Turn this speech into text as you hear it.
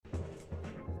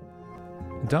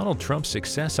Donald Trump's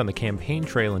success on the campaign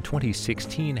trail in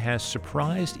 2016 has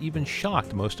surprised, even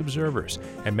shocked most observers,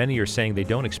 and many are saying they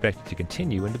don't expect it to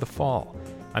continue into the fall.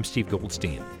 I'm Steve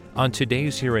Goldstein. On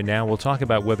today's Here and Now, we'll talk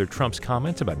about whether Trump's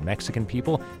comments about Mexican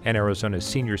people and Arizona's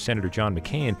senior Senator John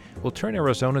McCain will turn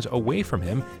Arizonans away from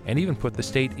him and even put the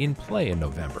state in play in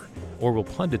November. Or will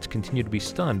pundits continue to be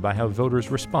stunned by how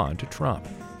voters respond to Trump?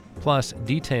 Plus,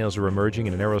 details are emerging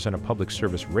in an Arizona Public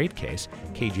Service rate case.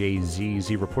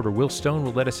 KJZZ reporter Will Stone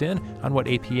will let us in on what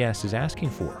APS is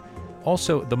asking for.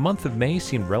 Also, the month of May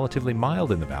seemed relatively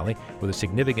mild in the valley, with a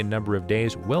significant number of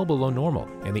days well below normal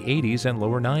in the 80s and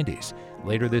lower 90s.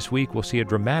 Later this week, we'll see a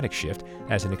dramatic shift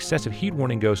as an excessive heat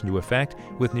warning goes into effect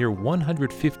with near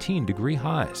 115-degree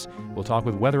highs. We'll talk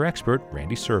with weather expert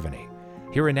Randy Cerveny.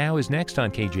 Here and Now is next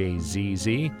on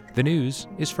KJZZ. The news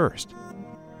is first.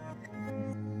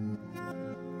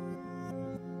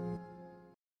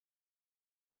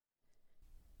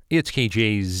 It's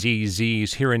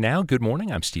KJZZ's Here and Now. Good morning.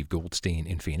 I'm Steve Goldstein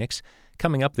in Phoenix.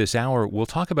 Coming up this hour, we'll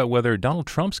talk about whether Donald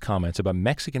Trump's comments about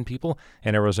Mexican people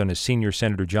and Arizona's senior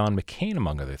Senator John McCain,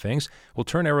 among other things, will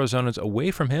turn Arizonans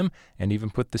away from him and even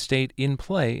put the state in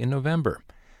play in November.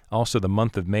 Also, the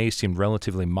month of May seemed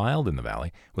relatively mild in the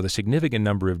valley, with a significant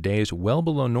number of days well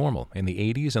below normal in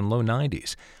the 80s and low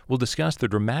 90s. We'll discuss the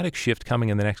dramatic shift coming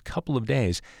in the next couple of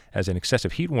days as an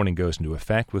excessive heat warning goes into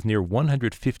effect with near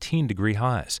 115-degree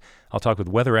highs. I'll talk with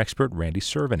weather expert Randy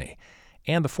Cerveny.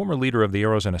 And the former leader of the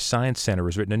Arizona Science Center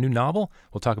has written a new novel.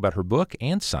 We'll talk about her book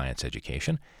and science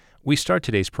education. We start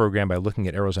today's program by looking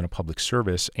at Arizona Public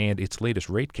Service and its latest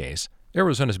rate case.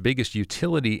 Arizona's biggest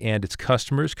utility and its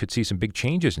customers could see some big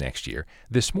changes next year.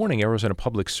 This morning, Arizona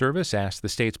Public Service asked the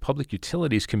state's Public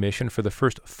Utilities Commission for the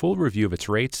first full review of its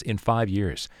rates in 5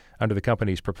 years. Under the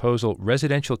company's proposal,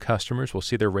 residential customers will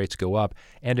see their rates go up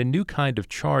and a new kind of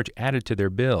charge added to their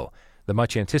bill. The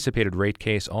much-anticipated rate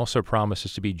case also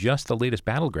promises to be just the latest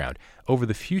battleground over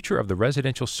the future of the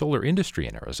residential solar industry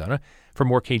in Arizona. For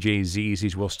more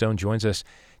KJZZ's Will Stone joins us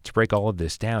to break all of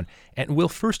this down. And Will,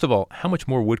 first of all, how much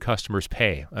more would customers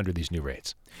pay under these new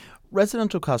rates?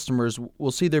 Residential customers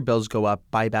will see their bills go up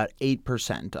by about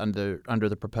 8% under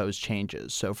the proposed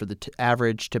changes. So for the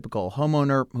average typical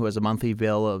homeowner who has a monthly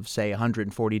bill of, say,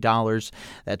 $140,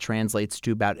 that translates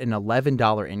to about an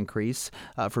 $11 increase.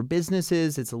 For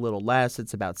businesses, it's a little less.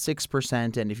 It's about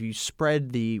 6%. And if you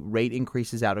spread the rate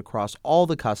increases out across all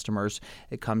the customers,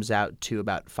 it comes out to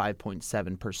about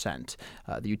 5.7%.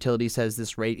 The utility says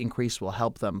this rate increase will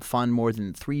help them fund more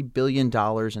than $3 billion in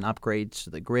upgrades to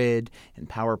the grid and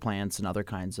power plants and other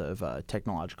kinds of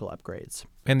technological upgrades.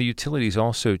 And the utility is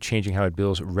also changing how it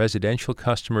bills residential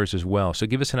customers as well. So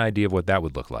give us an idea of what that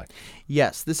would look like.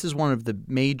 Yes, this is one of the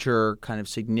major kind of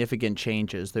significant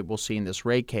changes that we'll see in this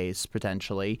rate case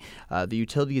potentially. The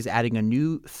utility is adding a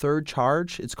new third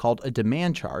charge. It's called a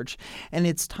demand charge, and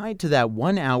it's tied to that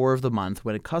 1 hour of the month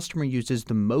when a customer uses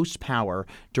the most power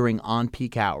during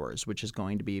on-peak hours, which is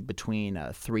going to be between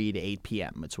 3 to 8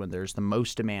 p.m. It's when there's the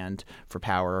most demand for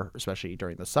power, especially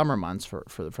during the summer months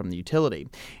from the utility.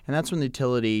 And that's when the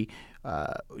utility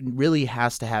really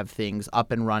has to have things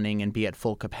up and running and be at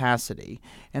full capacity.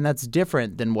 And that's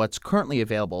different than what's currently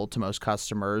available to most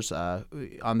customers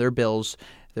on their bills.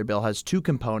 Their bill has two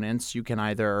components. You can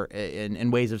either,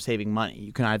 in ways of saving money,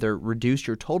 you can either reduce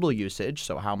your total usage,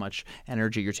 so how much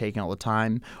energy you're taking all the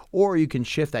time, or you can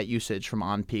shift that usage from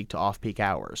on-peak to off-peak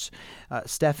hours.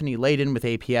 Stephanie Layden with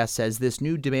APS says this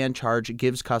new demand charge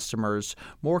gives customers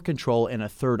more control and a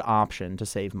third option to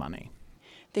save money.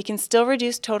 They can still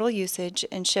reduce total usage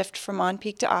and shift from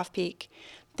on-peak to off-peak.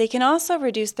 They can also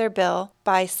reduce their bill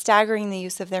by staggering the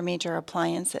use of their major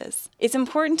appliances. It's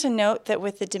important to note that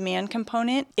with the demand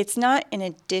component, it's not in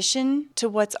addition to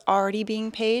what's already being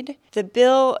paid. The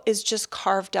bill is just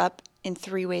carved up in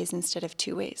 3 ways instead of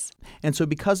 2 ways. And so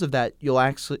because of that, you'll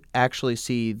actually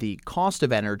see the cost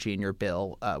of energy in your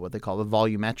bill, what they call the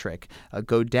volumetric,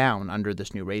 go down under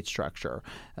this new rate structure.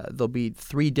 There'll be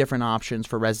 3 different options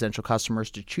for residential customers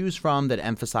to choose from that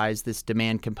emphasize this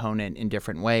demand component in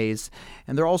different ways.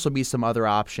 And there'll also be some other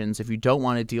options. If you don't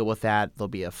want to deal with that, there'll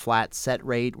be a flat set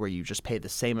rate where you just pay the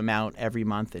same amount every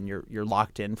month and you're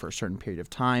locked in for a certain period of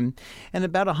time. And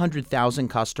about 100,000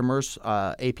 customers,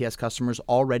 APS customers,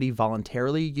 already voluntarily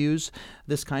use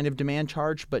this kind of demand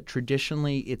charge, but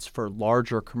traditionally it's for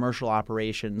larger commercial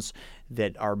operations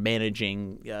that are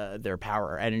managing their power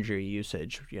or energy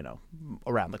usage,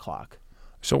 around the clock.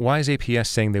 So why is APS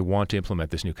saying they want to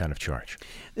implement this new kind of charge?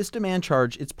 This demand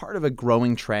charge, it's part of a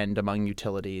growing trend among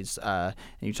utilities. And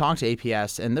you talk to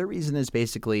APS, and their reason is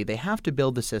basically they have to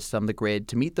build the system, the grid,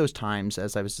 to meet those times,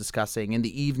 as I was discussing, in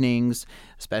the evenings,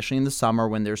 especially in the summer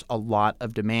when there's a lot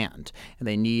of demand. And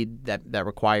they need that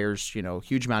requires, a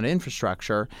huge amount of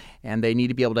infrastructure, and they need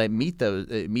to be able to meet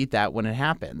that when it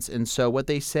happens. And so what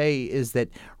they say is that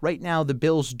right now the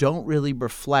bills don't really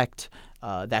reflect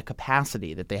that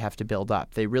capacity that they have to build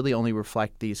up. They really only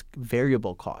reflect these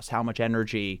variable costs, how much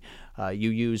energy you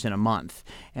use in a month.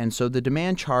 And so the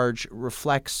demand charge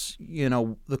reflects,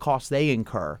 the costs they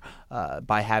incur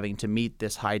by having to meet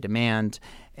this high demand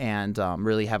and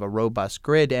really have a robust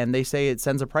grid. And they say it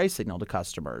sends a price signal to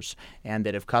customers, and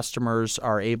that if customers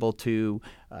are able to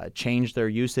change their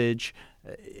usage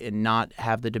and not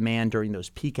have the demand during those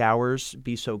peak hours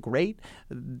be so great,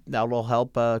 that will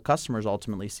help customers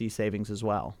ultimately see savings as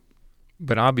well.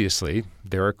 But obviously,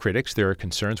 there are critics, there are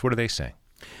concerns. What are they saying?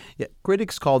 Yeah,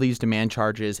 critics call these demand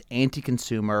charges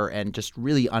anti-consumer and just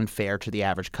really unfair to the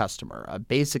average customer.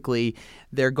 Basically,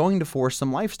 they're going to force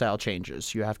some lifestyle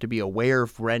changes. You have to be aware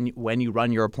of when you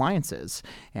run your appliances,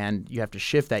 and you have to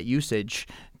shift that usage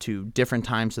to different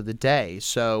times of the day.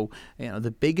 So,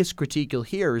 the biggest critique you'll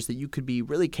hear is that you could be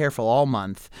really careful all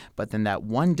month, but then that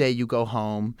one day you go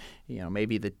home,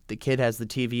 maybe the kid has the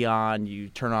TV on, you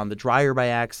turn on the dryer by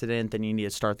accident, then you need to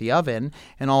start the oven,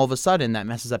 and all of a sudden that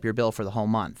messes up your bill for the whole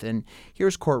month. And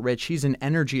here's Court Rich. He's an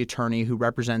energy attorney who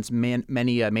represents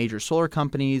many major solar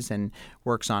companies and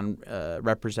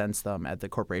represents them at the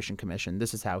Corporation Commission.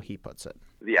 This is how he puts it.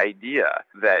 The idea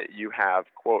that you have,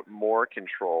 quote, more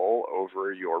control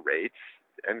over your rates,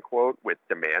 end quote, with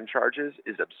demand charges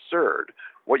is absurd.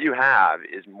 What you have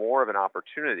is more of an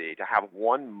opportunity to have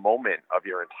one moment of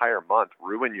your entire month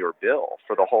ruin your bill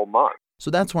for the whole month. So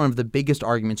that's one of the biggest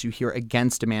arguments you hear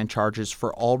against demand charges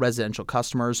for all residential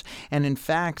customers. And in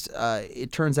fact,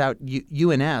 it turns out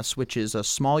UNS, which is a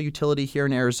small utility here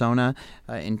in Arizona,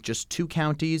 in just 2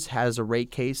 counties, has a rate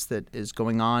case that is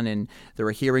going on. And there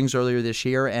were hearings earlier this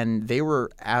year, and they were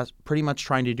pretty much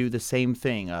trying to do the same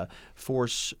thing,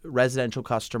 force residential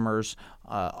customers,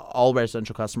 all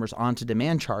residential customers, onto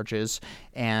demand charges.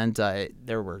 And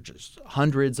there were just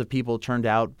hundreds of people turned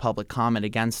out public comment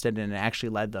against it, and it actually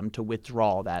led them to withdraw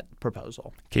that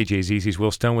proposal. KJZZ's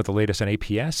Will Stone with the latest on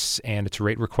APS and its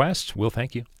rate request. Will,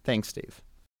 thank you. Thanks, Steve.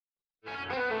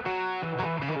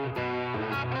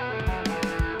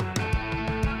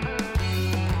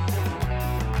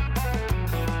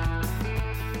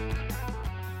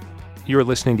 You're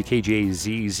listening to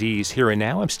KJZZ's Here and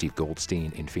Now. I'm Steve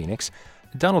Goldstein in Phoenix.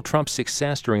 Donald Trump's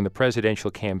success during the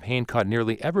presidential campaign caught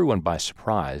nearly everyone by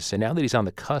surprise, and now that he's on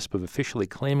the cusp of officially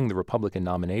claiming the Republican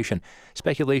nomination,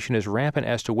 speculation is rampant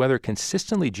as to whether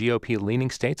consistently GOP-leaning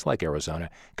states like Arizona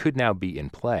could now be in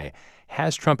play.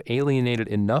 Has Trump alienated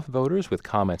enough voters with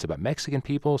comments about Mexican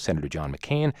people, Senator John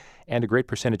McCain, and a great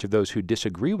percentage of those who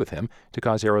disagree with him to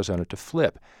cause Arizona to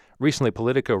flip? Recently,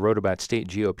 Politico wrote about state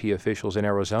GOP officials in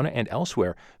Arizona and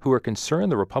elsewhere who are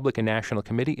concerned the Republican National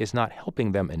Committee is not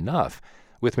helping them enough.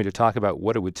 With me to talk about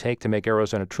what it would take to make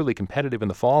Arizona truly competitive in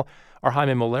the fall are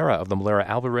Jaime Molera of the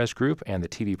Molera-Alvarez Group and the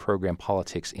TV program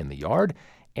Politics in the Yard,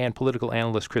 and political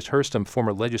analyst Chris Hurstum,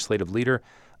 former legislative leader,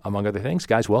 among other things.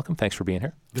 Guys, welcome. Thanks for being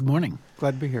here. Good morning.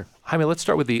 Glad to be here. Jaime, let's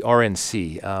start with the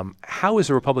RNC. How is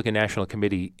the Republican National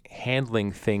Committee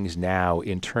handling things now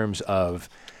in terms of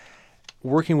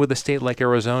working with a state like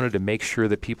Arizona to make sure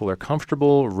that people are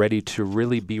comfortable, ready to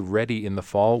really be ready in the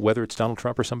fall, whether it's Donald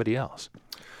Trump or somebody else?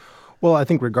 Well, I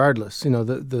think regardless,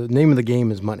 the name of the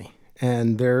game is money,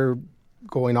 and they're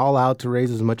going all out to raise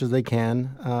as much as they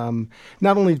can,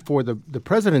 not only for the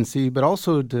presidency, but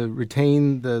also to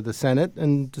retain the Senate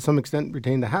and to some extent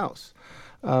retain the House.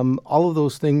 All of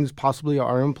those things possibly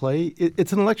are in play.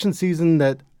 It's an election season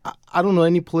that I don't know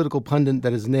any political pundit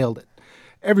that has nailed it.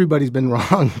 Everybody's been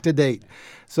wrong to date.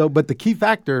 So, but the key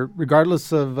factor,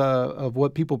 regardless of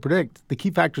what people predict, the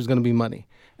key factor is going to be money.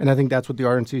 And I think that's what the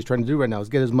RNC is trying to do right now, is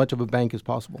get as much of a bank as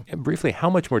possible. And briefly, how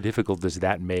much more difficult does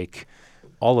that make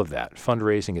all of that,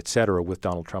 fundraising, et cetera, with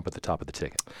Donald Trump at the top of the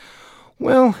ticket?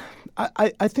 Well,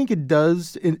 I think it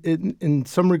does. In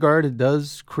some regard, it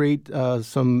does create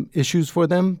some issues for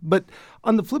them. But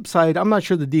on the flip side, I'm not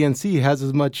sure the DNC has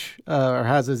as much or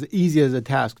has as easy as a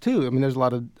task, too. I mean, there's a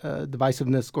lot of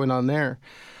divisiveness going on there.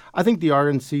 I think the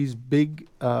RNC's big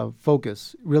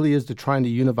focus really is to trying to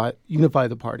unify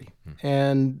the party.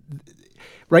 And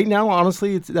right now,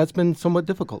 honestly, that's been somewhat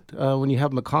difficult. When you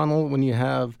have McConnell, when you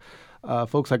have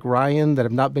folks like Ryan that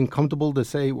have not been comfortable to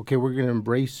say, okay, we're going to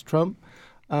embrace Trump.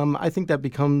 I think that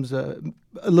becomes a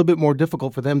little bit more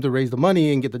difficult for them to raise the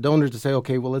money and get the donors to say,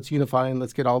 okay, well, let's unify and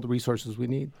let's get all the resources we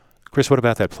need. Chris, what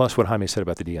about that? Plus what Jaime said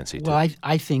about the DNC, too. Well,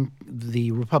 I think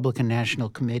the Republican National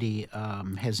Committee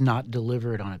has not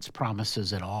delivered on its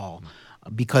promises at all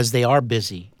because they are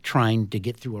busy trying to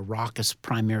get through a raucous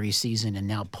primary season and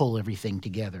now pull everything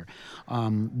together.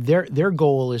 Their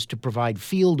goal is to provide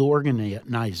field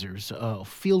organizers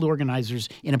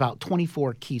in about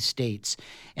 24 key states,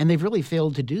 and they've really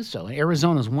failed to do so.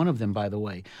 Arizona is one of them, by the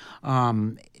way.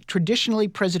 Traditionally,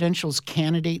 presidential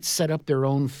candidates set up their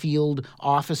own field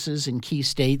offices in key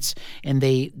states, and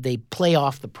they play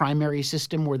off the primary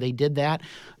system where they did that.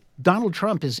 Donald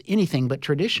Trump is anything but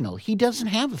traditional. He doesn't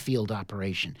have a field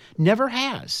operation. Never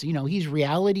has. He's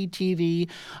reality TV,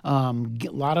 a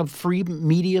lot of free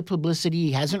media publicity.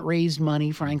 He hasn't raised money,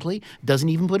 frankly. Doesn't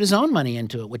even put his own money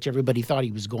into it, which everybody thought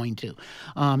he was going to.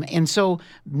 And so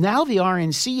now the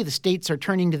RNC, the states are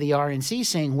turning to the RNC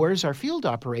saying, where's our field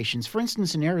operations? For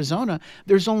instance, in Arizona,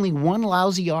 there's only one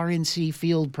lousy RNC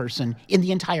field person in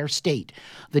the entire state.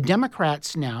 The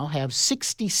Democrats now have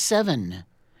 67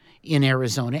 in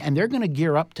Arizona, and they're going to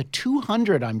gear up to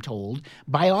 200, I'm told,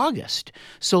 by August.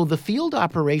 So the field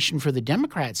operation for the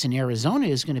Democrats in Arizona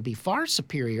is going to be far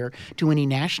superior to any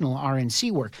national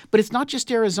RNC work. But it's not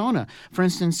just Arizona. For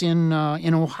instance, in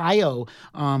Ohio,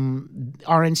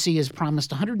 RNC has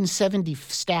promised 170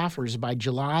 staffers by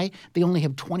July. They only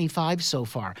have 25 so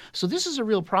far. So this is a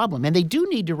real problem, and they do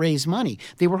need to raise money.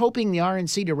 They were hoping the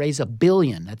RNC to raise $1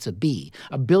 billion. That's a B.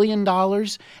 $1 billion.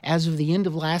 As of the end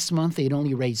of last month, they'd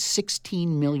only raised $16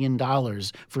 million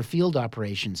for field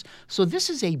operations. So this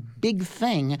is a big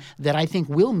thing that I think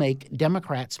will make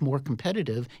Democrats more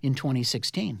competitive in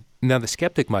 2016. Now, the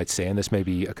skeptic might say, and this may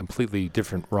be a completely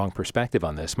different, wrong perspective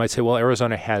on this, might say, well,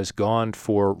 Arizona has gone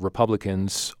for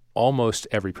Republicans almost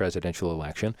every presidential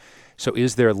election. So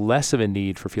is there less of a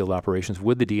need for field operations?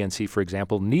 Would the DNC, for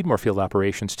example, need more field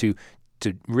operations to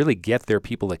really get their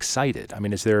people excited? I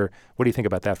mean, what do you think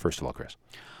about that, first of all, Chris?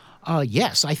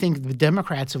 Yes, I think the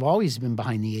Democrats have always been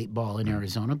behind the eight ball in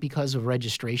Arizona because of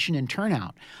registration and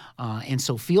turnout. And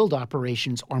so field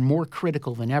operations are more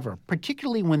critical than ever,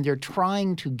 particularly when they're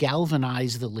trying to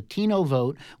galvanize the Latino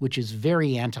vote, which is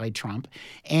very anti-Trump,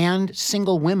 and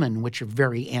single women, which are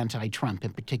very anti-Trump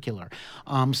in particular.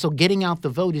 So getting out the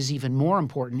vote is even more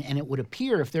important, and it would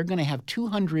appear if they're going to have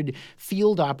 200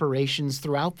 field operations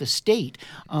throughout the state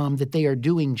that they are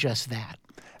doing just that.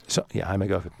 So, yeah, I may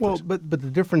go ahead. Well, but the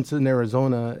difference in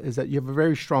Arizona is that you have a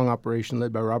very strong operation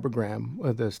led by Robert Graham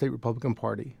of the state Republican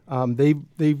Party. The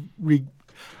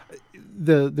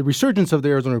resurgence of the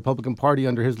Arizona Republican Party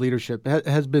under his leadership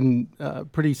has been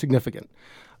pretty significant.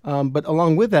 But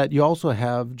along with that, you also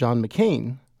have John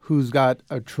McCain, who's got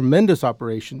a tremendous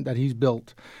operation that he's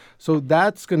built. So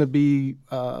that's going to be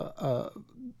the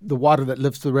water that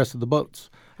lifts the rest of the boats.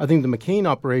 I think the McCain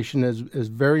operation is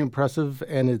very impressive,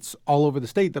 and it's all over the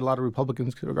state that a lot of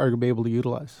Republicans are going to be able to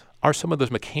utilize. Are some of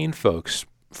those McCain folks,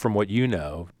 from what you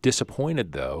know,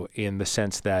 disappointed, though, in the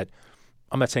sense that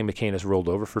I'm not saying McCain has rolled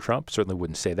over for Trump, certainly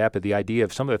wouldn't say that, but the idea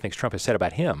of some of the things Trump has said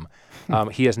about him,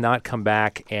 he has not come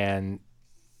back and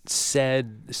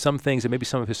said some things that maybe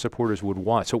some of his supporters would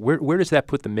want. So where does that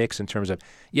put the mix in terms of,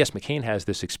 yes, McCain has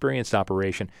this experienced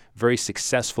operation, very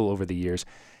successful over the years.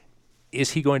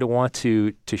 Is he going to want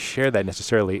to share that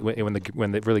necessarily when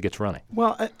it really gets running?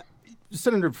 Well,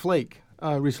 Senator Flake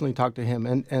recently talked to him,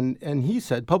 and he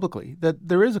said publicly that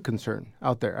there is a concern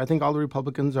out there. I think all the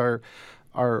Republicans are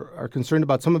concerned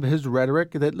about some of his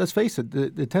rhetoric that, let's face it,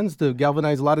 it tends to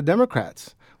galvanize a lot of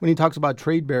Democrats when he talks about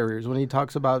trade barriers, when he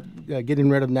talks about getting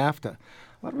rid of NAFTA.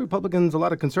 A lot of Republicans, a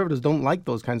lot of conservatives don't like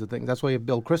those kinds of things. That's why you have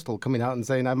Bill Kristol coming out and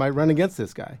saying, I might run against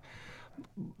this guy.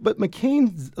 But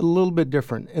McCain's a little bit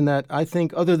different in that I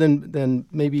think other than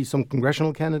maybe some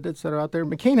congressional candidates that are out there,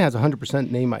 McCain has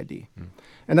 100% name ID.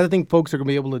 And I think folks are going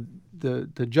to be able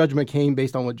to judge McCain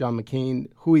based on what John McCain,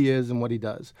 who he is and what he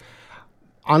does.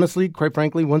 Honestly, quite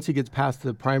frankly, once he gets past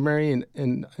the primary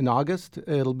in August,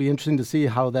 it'll be interesting to see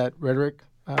how that rhetoric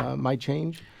might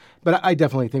change. But I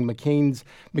definitely think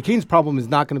McCain's problem is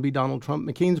not going to be Donald Trump.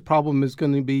 McCain's problem is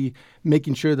going to be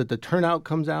making sure that the turnout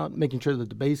comes out, making sure that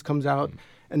the base comes out.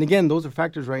 And again, those are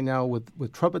factors right now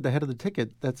with Trump at the head of the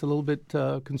ticket that's a little bit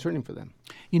concerning for them.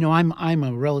 You know, I'm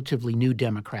a relatively new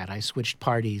Democrat. I switched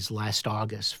parties last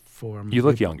August. You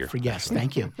look younger. Yes,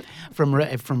 thank you. From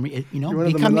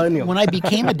millennials. When I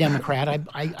became a Democrat,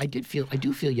 I do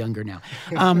feel younger now.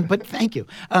 But thank you.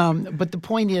 But the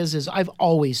point is I've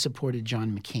always supported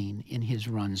John McCain in his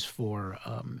runs for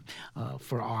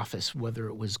office, whether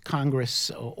it was Congress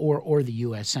or the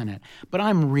U.S. Senate. But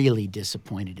I'm really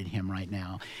disappointed in him right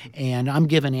now. And I'm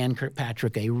giving Ann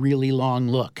Kirkpatrick a really long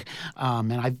look.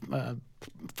 And I've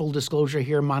full disclosure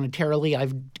here, monetarily,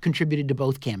 I've contributed to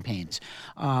both campaigns.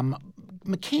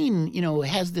 McCain,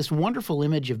 has this wonderful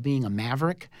image of being a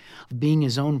maverick, of being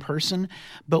his own person.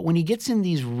 But when he gets in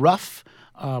these rough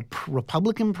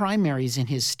Republican primaries in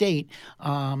his state,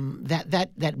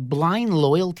 that blind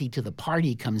loyalty to the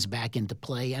party comes back into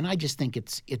play, and I just think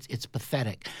it's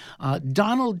pathetic.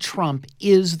 Donald Trump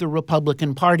is the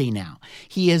Republican Party now.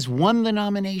 He has won the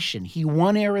nomination. He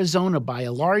won Arizona by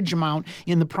a large amount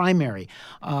in the primary,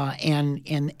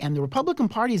 and the Republican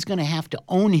Party is going to have to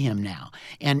own him now.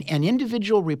 And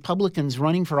individual Republicans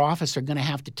running for office are going to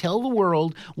have to tell the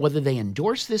world whether they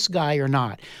endorse this guy or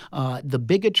not. The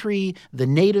bigotry,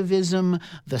 the nativism,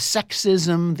 the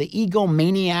sexism, the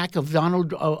egomaniac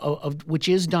of which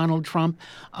is Donald Trump.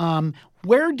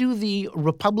 Where do the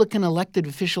Republican elected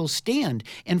officials stand?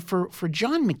 And for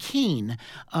John McCain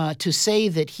to say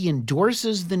that he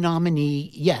endorses the nominee,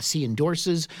 yes, he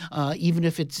endorses even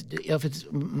if it's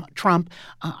Trump.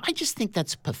 I just think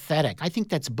that's pathetic. I think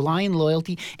that's blind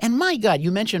loyalty. And my God,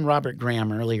 you mentioned Robert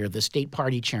Graham earlier, the state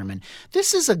party chairman.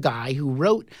 This is a guy who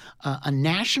wrote a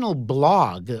national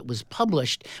blog that was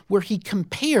published where he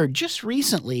compared just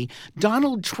recently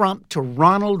Donald Trump to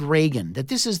Ronald Reagan, that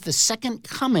this is the second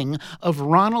coming of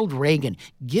Ronald Reagan.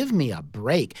 Give me a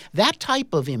break. That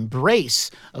type of embrace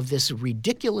of this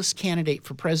ridiculous candidate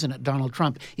for President Donald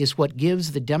Trump is what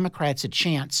gives the Democrats a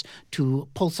chance to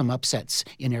pull some upsets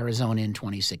in Arizona in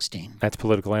 2016. That's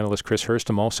political analyst Chris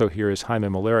Hurstum. Also here is Jaime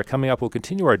Molera. Coming up, we'll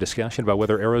continue our discussion about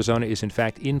whether Arizona is in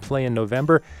fact in play in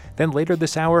November. Then later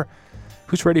this hour,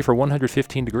 who's ready for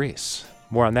 115 degrees?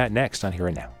 More on that next on Here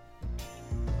and Now.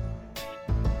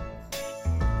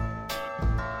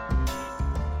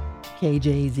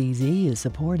 KJZZ is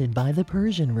supported by The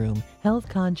Persian Room,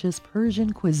 health-conscious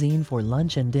Persian cuisine for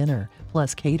lunch and dinner,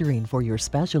 plus catering for your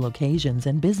special occasions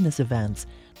and business events.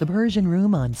 The Persian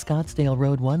Room on Scottsdale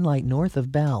Road 1 Light north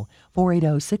of Bell,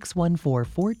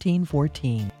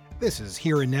 480-614-1414. This is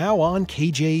Here and Now on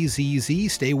KJZZ.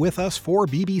 Stay with us for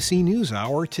BBC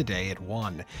NewsHour today at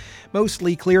 1.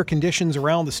 Mostly clear conditions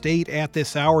around the state at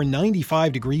this hour.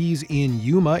 95 degrees in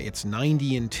Yuma. It's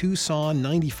 90 in Tucson,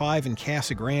 95 in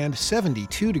Casa Grande,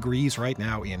 72 degrees right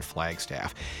now in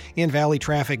Flagstaff. In Valley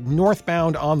traffic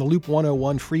northbound on the Loop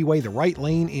 101 freeway, the right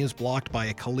lane is blocked by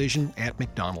a collision at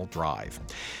McDonald Drive.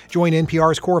 Join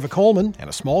NPR's Corva Coleman and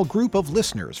a small group of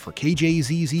listeners for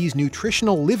KJZZ's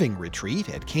Nutritional Living Retreat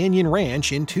at Canyon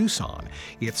Ranch in Tucson.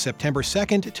 It's September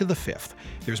 2nd to the 5th.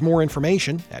 There's more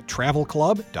information at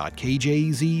travelclub.kjzz.org.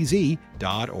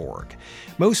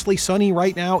 Mostly sunny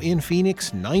right now in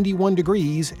Phoenix, 91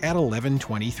 degrees at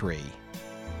 11:23.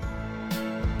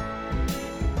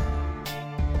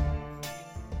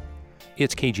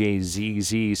 It's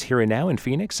KJZZ's Here and Now in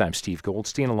Phoenix. I'm Steve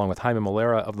Goldstein, along with Jaime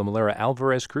Molera of the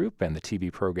Molera-Alvarez Group and the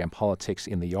TV program Politics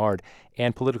in the Yard,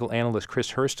 and political analyst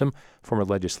Chris Hurstum, former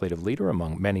legislative leader,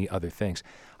 among many other things.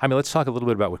 Jaime, let's talk a little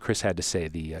bit about what Chris had to say,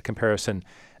 the comparison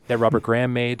that Robert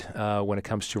Graham made when it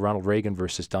comes to Ronald Reagan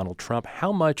versus Donald Trump.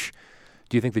 How much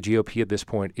do you think the GOP at this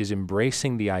point is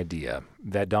embracing the idea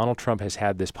that Donald Trump has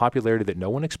had this popularity that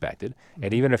no one expected,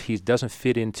 and even if he doesn't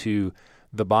fit into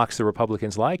the box the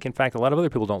Republicans like, in fact, a lot of other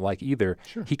people don't like either,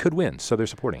 sure, he could win, so they're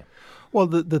supporting him? Well,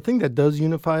 the thing that does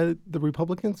unify the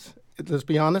Republicans, let's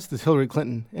be honest, is Hillary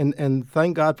Clinton. And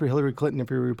thank God for Hillary Clinton if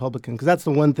you're a Republican, because that's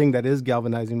the one thing that is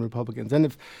galvanizing Republicans.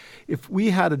 And if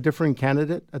we had a different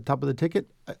candidate at the top of the ticket,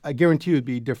 I guarantee you it'd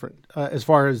be different as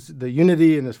far as the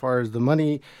unity and as far as the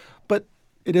money. But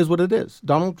it is what it is.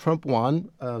 Donald Trump won,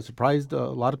 surprised a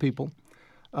lot of people.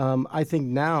 I think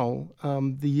now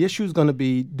the issue is going to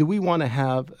be, do we want to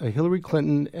have a Hillary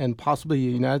Clinton and possibly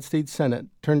a United States Senate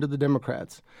turn to the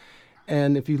Democrats?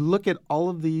 And if you look at all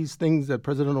of these things that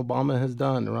President Obama has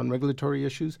done around regulatory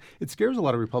issues, it scares a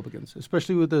lot of Republicans,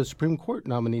 especially with the Supreme Court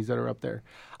nominees that are up there.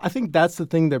 I think that's the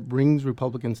thing that brings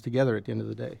Republicans together at the end of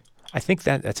the day. I think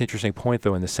that's an interesting point,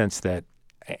 though, in the sense that,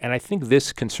 and I think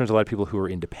this concerns a lot of people who are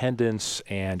independents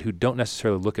and who don't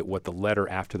necessarily look at what the letter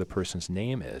after the person's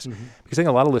name is. Mm-hmm. Because I think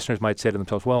a lot of listeners might say to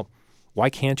themselves, well, why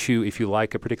can't you, if you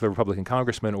like a particular Republican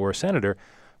congressman or a senator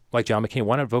like John McCain,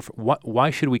 why not vote for, why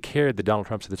should we care that Donald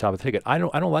Trump's at the top of the ticket? I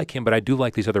don't like him, but I do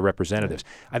like these other representatives.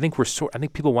 Right. I think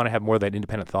people want to have more of that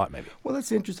independent thought, maybe. Well, that's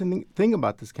the interesting thing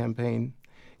about this campaign,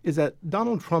 is that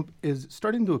Donald Trump is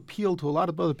starting to appeal to a lot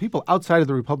of other people outside of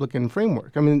the Republican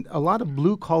framework. I mean, a lot of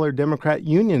blue-collar Democrat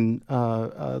union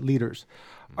leaders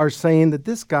are saying that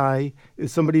this guy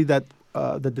is somebody that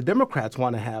that the Democrats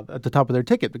want to have at the top of their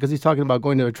ticket, because he's talking about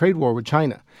going to a trade war with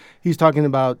China. He's talking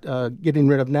about getting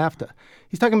rid of NAFTA.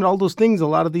 He's talking about all those things a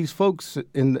lot of these folks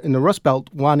in the Rust Belt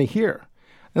want to hear.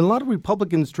 And a lot of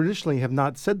Republicans traditionally have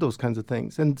not said those kinds of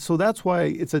things. And so that's why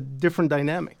it's a different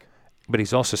dynamic. But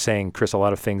he's also saying, Chris, a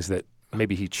lot of things that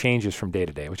maybe he changes from day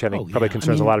to day, which I think probably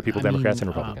concerns a lot of people, Democrats and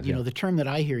Republicans. You know, the term that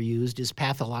I hear used is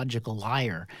pathological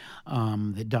liar,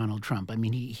 that Donald Trump. I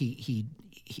mean,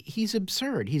 he's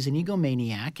absurd. He's an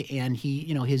egomaniac, and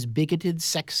his bigoted,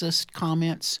 sexist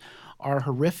comments are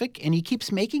horrific, and he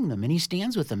keeps making them, and he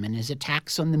stands with them, and his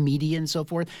attacks on the media and so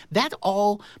forth. That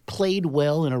all played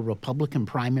well in a Republican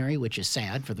primary, which is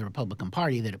sad for the Republican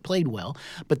Party that it played well.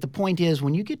 But the point is,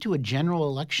 when you get to a general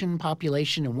election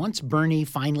population, and once Bernie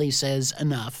finally says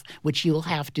enough, which he'll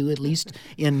have to, at least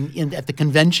at the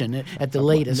convention at the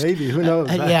latest. Maybe, who knows?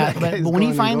 But when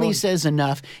he finally says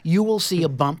enough, you will see a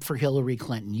bump for Hillary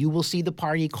Clinton. You will see the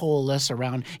party coalesce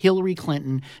around Hillary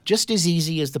Clinton just as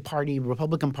easy as the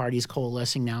Republican Party's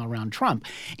coalescing now around Trump.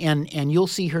 And you'll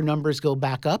see her numbers go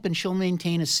back up, and she'll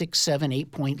maintain a 6, 7,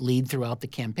 8-point lead throughout the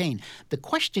campaign. The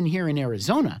question here in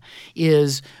Arizona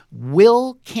is,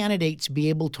 will candidates be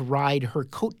able to ride her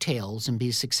coattails and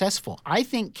be successful? I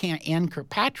think Ann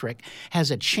Kirkpatrick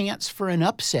has a chance for an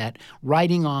upset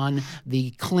riding on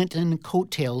the Clinton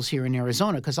coattails here in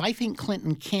Arizona, because I think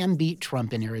Clinton can beat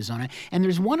Trump in Arizona. And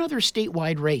there's one other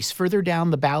statewide race further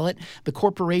down the ballot, the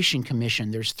Corporation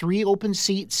Commission. There's 3 open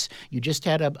seats. You just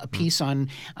had a piece on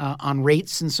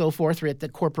rates and so forth at the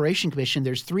Corporation Commission.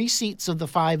 There's 3 seats of the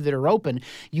 5 that are open.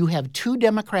 You have 2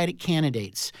 Democratic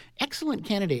candidates, excellent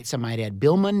candidates, I might add,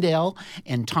 Bill Mundell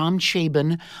and Tom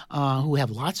Chabon, who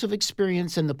have lots of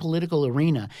experience in the political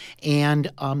arena. And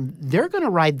they're going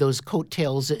to ride those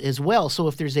coattails as well. So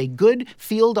if there's a good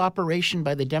field operation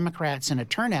by the Democrats and a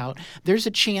turnout, there's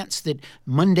a chance that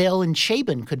Mundell and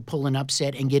Chabon could pull an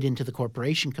upset and get into the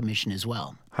Corporation Commission as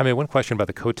well. Jaime, one question about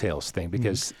the coattails thing,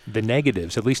 because the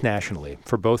negatives, at least nationally,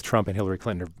 for both Trump and Hillary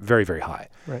Clinton are very, very high.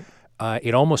 Right.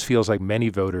 It almost feels like many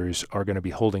voters are going to be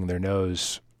holding their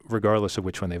nose regardless of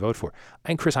which one they vote for.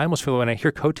 And Chris, I almost feel when I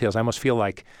hear coattails, I almost feel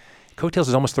like coattails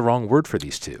is almost the wrong word for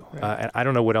these two. Right. And I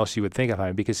don't know what else you would think of,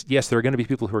 Jaime, because, yes, there are going to be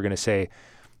people who are going to say,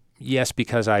 yes,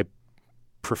 because I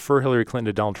prefer Hillary Clinton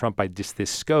to Donald Trump by just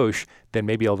this skosh, then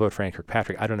maybe I'll vote for Ann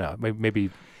Kirkpatrick. I don't know. Maybe.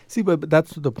 See, but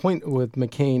that's the point with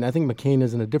McCain. I think McCain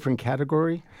is in a different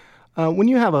category. When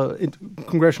you have a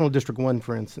Congressional District 1,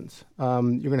 for instance, you're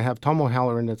going to have Tom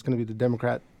O'Halloran, that's going to be the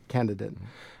Democrat candidate.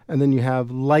 And then you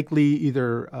have likely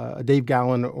either a Dave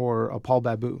Gowan or a Paul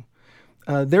Babu.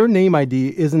 Their name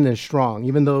ID isn't as strong,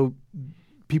 even though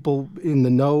people in the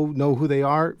know who they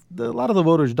are. A lot of the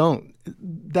voters don't.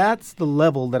 That's the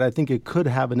level that I think it could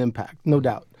have an impact, no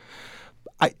doubt.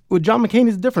 With John McCain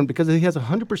is different because he has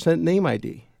 100% name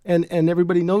ID. And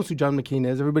everybody knows who John McCain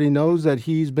is. Everybody knows that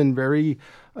he's been very,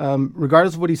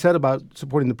 regardless of what he said about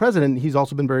supporting the president, he's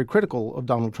also been very critical of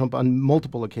Donald Trump on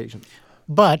multiple occasions.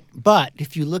 But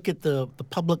if you look at the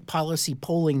public policy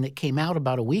polling that came out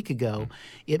about a week ago,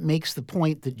 it makes the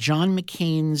point that John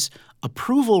McCain's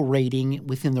approval rating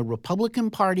within the Republican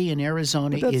Party in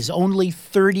Arizona is only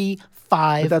 35%.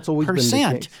 But that's always been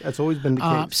the case. That's always been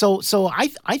the case. So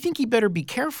I think he better be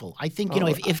careful. I think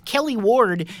if Kelly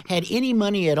Ward had any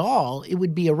money at all, it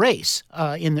would be a race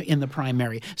in the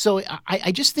primary. So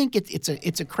I just think it's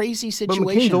a crazy situation.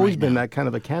 But McCain's always been that kind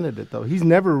of a candidate, though. He's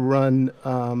never run.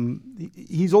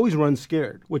 He's always run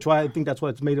scared, which why I think that's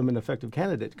what's made him an effective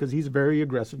candidate, because he's a very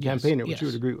aggressive campaigner, which you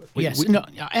would agree with. And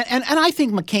I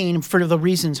think McCain, for the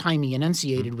reasons Jaime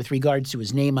enunciated with regards to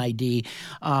his name ID,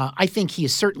 I think he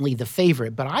is certainly the favorite.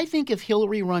 But I think if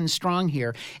Hillary runs strong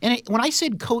here, when I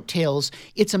said coattails,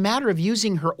 it's a matter of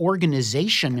using her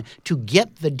organization to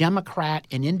get the Democrat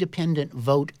and independent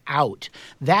vote out.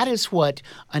 That is what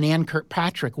an Ann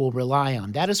Kirkpatrick will rely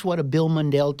on. That is what a Bill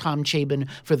Mundell, Tom Chabon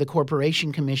for the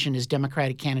Corporation Commission as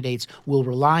Democratic candidates will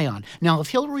rely on. Now, if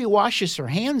Hillary washes her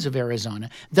hands of Arizona,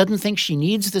 doesn't think she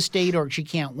needs the state or she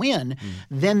can't win,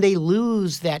 then they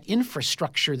lose that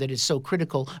infrastructure that is so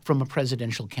critical from a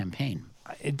presidential campaign.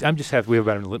 We have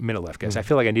about a minute left, guys. I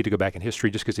feel like I need to go back in history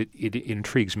just because it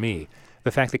intrigues me.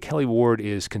 The fact that Kelly Ward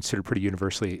is considered pretty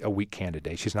universally a weak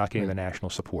candidate. She's not getting the national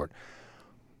support.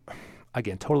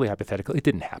 Again, totally hypothetical. It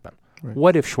didn't happen. Right.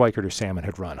 What if Schweikert or Salmon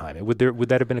had run, Jaime? Would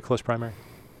that have been a close primary?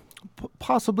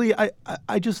 Possibly.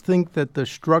 I just think that the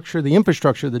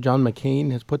infrastructure that John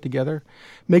McCain has put together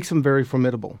makes him very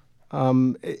formidable.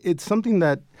 It's something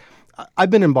that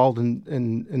I've been involved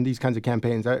in these kinds of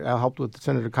campaigns. I helped with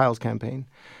Senator Kyle's campaign.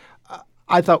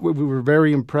 I thought we were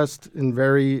very impressed and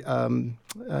very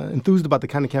enthused about the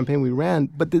kind of campaign we ran,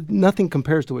 but nothing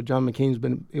compares to what John McCain's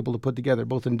been able to put together,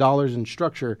 both in dollars and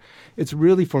structure. It's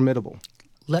really formidable.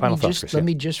 Let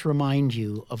me just remind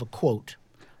you of a quote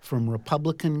from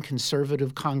Republican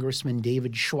conservative Congressman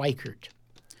David Schweikert,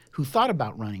 who thought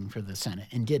about running for the Senate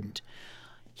and didn't.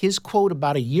 His quote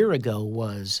about a year ago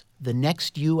was, "The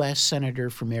next U.S. Senator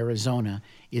from Arizona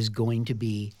is going to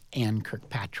be Ann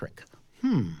Kirkpatrick."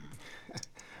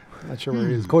 Not sure where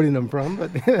he was quoting them from,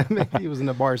 but maybe he was in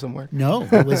a bar somewhere. No,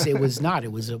 it was not.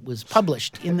 It was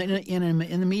published in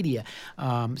the media.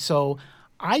 So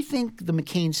I think the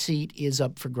McCain seat is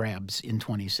up for grabs in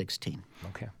 2016.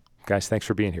 Okay. Guys, thanks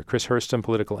for being here. Chris Hurston,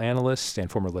 political analyst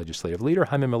and former legislative leader.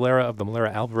 Jaime Malera of the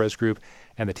Malera-Alvarez Group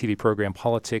and the TV program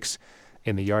Politics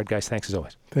in the Yard. Guys, thanks as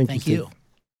always. Thank you.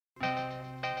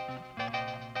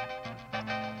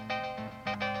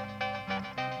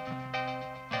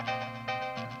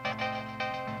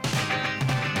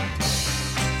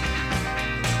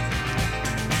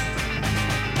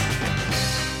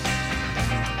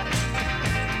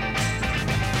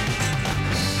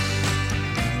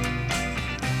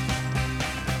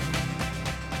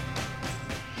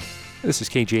 This is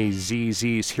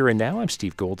KJZZ's Here and Now. I'm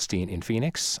Steve Goldstein in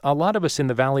Phoenix. A lot of us in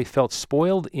the Valley felt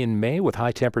spoiled in May with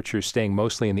high temperatures staying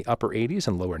mostly in the upper 80s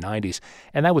and lower 90s,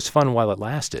 and that was fun while it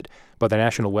lasted. But the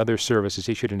National Weather Service has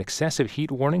issued an excessive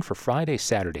heat warning for Friday,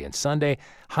 Saturday, and Sunday.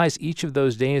 Highs each of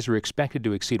those days are expected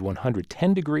to exceed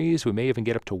 110 degrees. We may even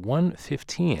get up to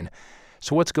 115.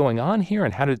 So what's going on here,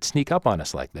 and how did it sneak up on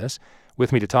us like this?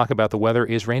 With me to talk about the weather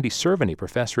is Randy Cerveny,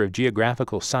 professor of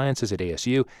geographical sciences at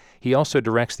ASU. He also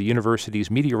directs the university's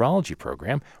meteorology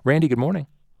program. Randy, good morning.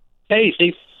 Hey,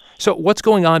 Steve. So what's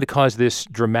going on to cause this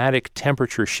dramatic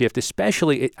temperature shift?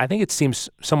 Especially, I think it seems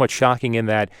somewhat shocking in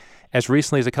that as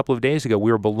recently as a couple of days ago,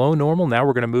 we were below normal. Now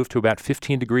we're going to move to about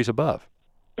 15 degrees above.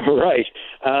 Right.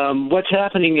 What's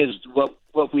happening is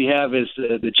what we have is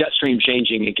the jet stream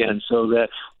changing again, so that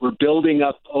we're building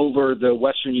up over the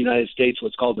western United States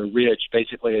what's called a ridge,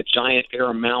 basically a giant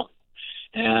air mountain.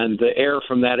 And the air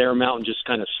from that air mountain just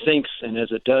kind of sinks, and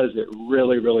as it does, it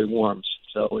really, really warms.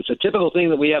 So it's a typical thing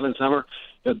that we have in summer,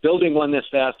 but building one this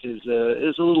fast is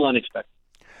a little unexpected.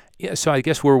 Yeah, so I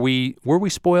guess were we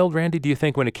spoiled, Randy, do you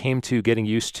think, when it came to getting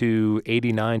used to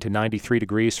 89 to 93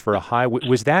 degrees for a high?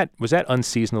 Was that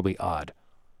unseasonably odd?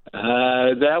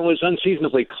 That was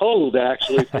unseasonably cold,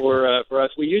 actually, for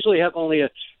us. We usually have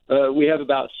we have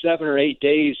about 7 or 8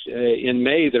 days in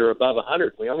May that are above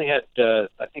 100. We only had,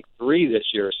 I think, 3 this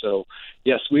year. So,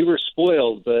 yes, we were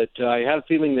spoiled, but I have a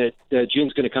feeling that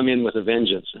June's going to come in with a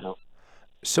vengeance now.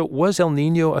 So was El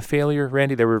Nino a failure,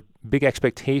 Randy? There were big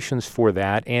expectations for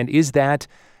that. And is that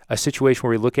a situation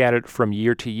where we look at it from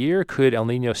year to year? Could El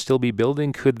Nino still be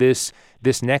building? Could this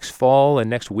next fall and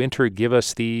next winter give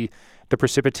us the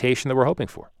precipitation that we're hoping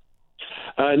for?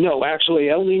 No,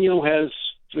 actually, El Nino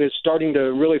is starting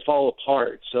to really fall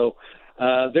apart. So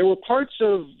there were parts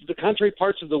of the country,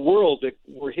 parts of the world that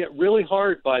were hit really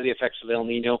hard by the effects of El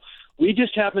Nino. We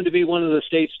just happened to be one of the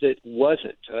states that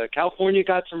wasn't. California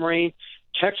got some rain.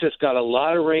 Texas got a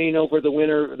lot of rain over the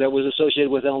winter that was associated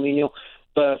with El Nino.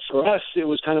 But for us, it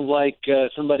was kind of like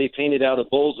somebody painted out a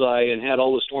bullseye and had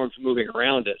all the storms moving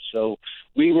around it. So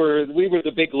we were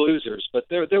the big losers. But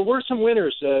there were some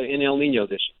winners in El Nino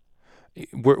this year.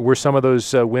 Were some of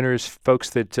those winners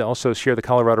folks that also share the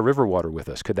Colorado River water with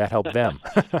us? Could that help them?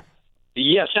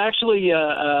 Yes, actually,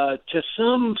 to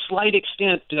some slight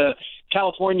extent,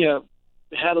 California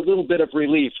had a little bit of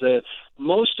relief.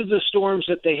 Most of the storms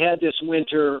that they had this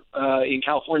winter in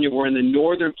California were in the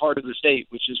northern part of the state,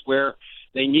 which is where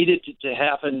they needed to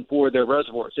happen for their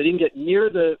reservoirs. They didn't get near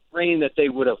the rain that they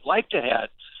would have liked to have,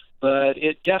 but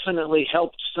it definitely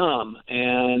helped some,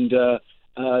 and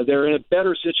they're in a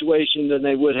better situation than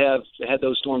they would have had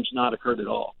those storms not occurred at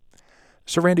all.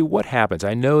 So, Randy, what happens?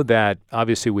 I know that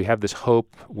obviously we have this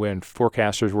hope when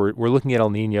forecasters were looking at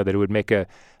El Nino that it would make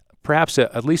perhaps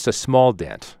at least a small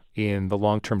dent in the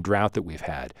long-term drought that we've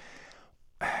had.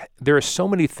 There are so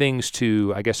many things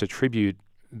to, I guess, attribute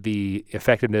the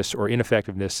effectiveness or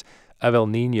ineffectiveness of El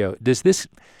Nino. Does this,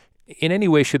 in any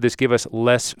way, should this give us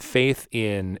less faith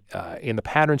in the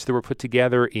patterns that were put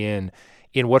together, in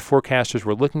what forecasters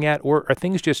were looking at, or are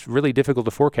things just really difficult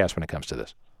to forecast when it comes to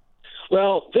this?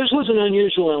 Well, this was an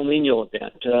unusual El Nino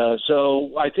event.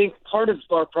 So I think part of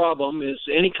our problem is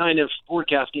any kind of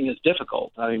forecasting is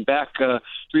difficult. I mean, back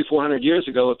 300-400 years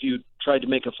ago, if you tried to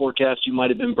make a forecast, you might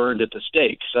have been burned at the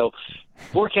stake. So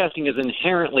forecasting is an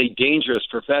inherently dangerous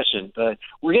profession, but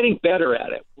we're getting better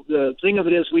at it. The thing of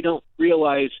it is we don't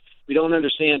realize We don't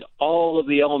understand all of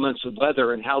the elements of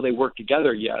weather and how they work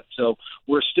together yet. So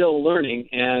we're still learning,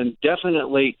 and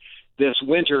definitely this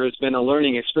winter has been a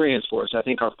learning experience for us. I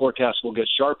think our forecast will get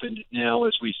sharpened now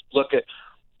as we look at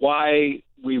why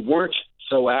we weren't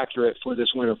so accurate for this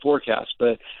winter forecast.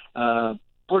 But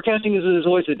forecasting is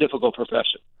always a difficult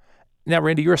profession. Now,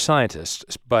 Randy, you're a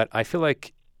scientist, but I feel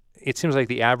like it seems like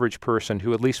the average person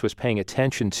who at least was paying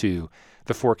attention to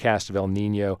the forecast of El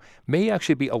Nino may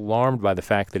actually be alarmed by the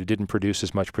fact that it didn't produce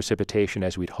as much precipitation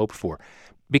as we'd hoped for,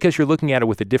 because you're looking at it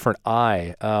with a different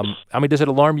eye. I mean, does it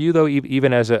alarm you, though,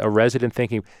 even as a resident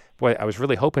thinking, boy, I was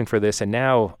really hoping for this, and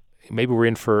now maybe we're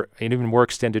in for an even more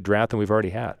extended drought than we've already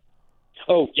had?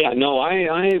 Oh, yeah, no,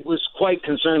 I was quite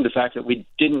concerned the fact that we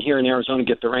didn't here in Arizona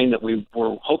get the rain that we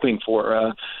were hoping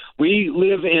for. We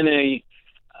live in a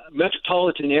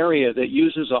metropolitan area that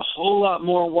uses a whole lot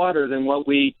more water than what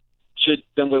we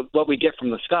get from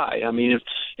the sky. I mean,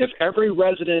 if every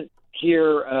resident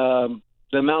here,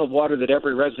 the amount of water that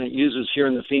every resident uses here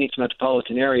in the Phoenix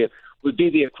metropolitan area would be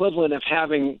the equivalent of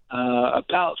having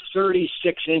about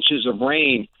 36 inches of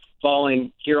rain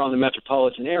falling here on the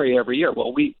metropolitan area every year.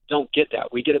 Well, we don't get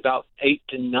that. We get about 8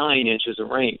 to 9 inches of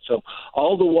rain. So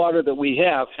all the water that we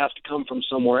have has to come from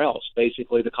somewhere else,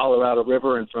 basically the Colorado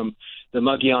River and from the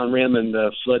Mogollon Rim and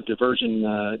the flood diversion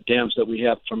dams that we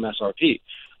have from SRP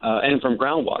and from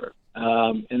groundwater.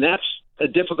 And that's a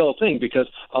difficult thing because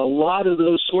a lot of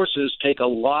those sources take a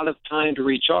lot of time to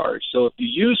recharge. So if you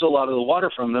use a lot of the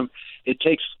water from them, it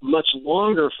takes much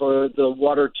longer for the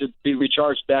water to be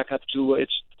recharged back up to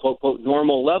its quote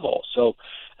normal level. So,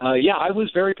 yeah, I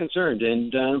was very concerned.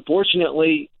 And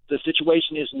unfortunately, the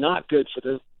situation is not good for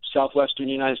the southwestern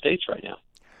United States right now.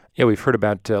 Yeah, we've heard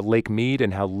about Lake Mead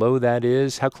and how low that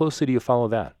is. How closely do you follow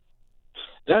that?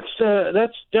 That's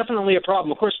definitely a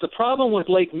problem. Of course, the problem with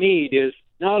Lake Mead is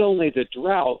not only the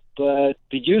drought, but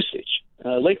the usage.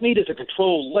 Lake Mead is a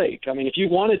controlled lake. I mean, if you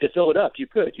wanted to fill it up, you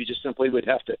could. You just simply would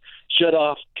have to shut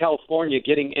off California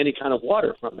getting any kind of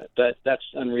water from it. But that's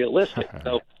unrealistic.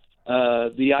 So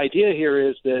the idea here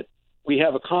is that we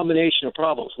have a combination of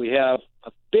problems. We have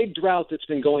a big drought that's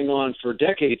been going on for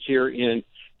decades here in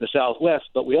the Southwest,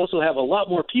 but we also have a lot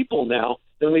more people now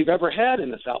than we've ever had in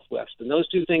the Southwest. And those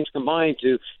two things combine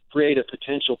to create a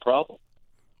potential problem.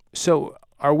 So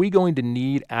are we going to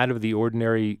need out of the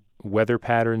ordinary weather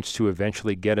patterns to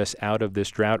eventually get us out of this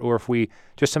drought? Or if we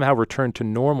just somehow return to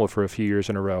normal for a few years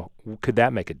in a row, could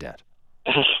that make a dent?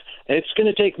 It's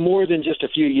going to take more than just a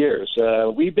few years.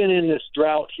 We've been in this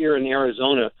drought here in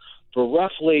Arizona for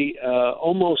roughly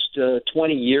almost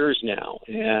 20 years now.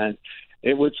 And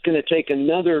it was going to take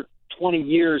another 20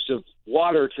 years of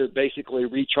water to basically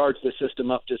recharge the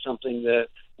system up to something that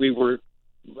we were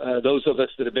those of us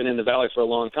that have been in the valley for a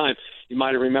long time, you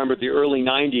might have remembered the early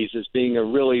 90s as being a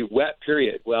really wet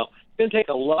period. Well, it's going to take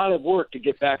a lot of work to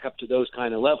get back up to those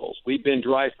kind of levels. We've been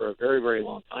dry for a very, very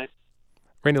long time.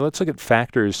 Randy, let's look at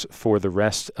factors for the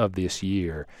rest of this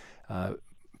year.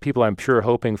 People, I'm sure, are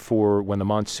hoping for when the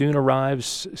monsoon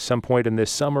arrives some point in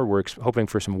this summer. We're hoping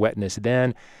for some wetness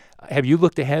then. Have you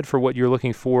looked ahead for what you're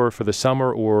looking for the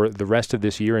summer or the rest of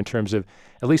this year in terms of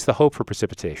at least the hope for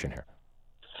precipitation here?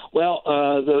 Well,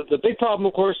 the big problem,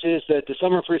 of course, is that the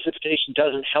summer precipitation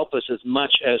doesn't help us as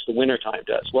much as the wintertime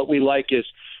does. What we like is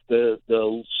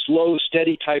the slow,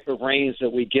 steady type of rains that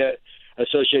we get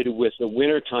associated with the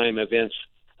wintertime events.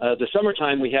 The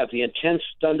summertime, we have the intense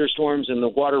thunderstorms and the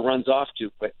water runs off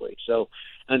too quickly. So,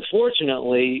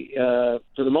 unfortunately, for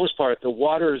the most part, the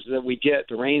waters that we get,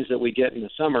 the rains that we get in the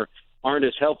summer aren't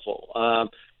as helpful.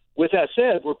 With that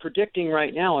said, we're predicting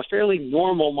right now a fairly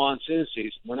normal monsoon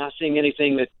season. We're not seeing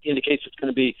anything that indicates it's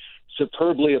going to be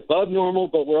superbly above normal,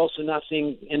 but we're also not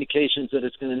seeing indications that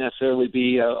it's going to necessarily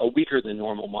be a weaker than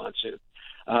normal monsoon.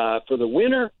 For the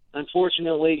winter,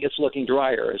 unfortunately, it's looking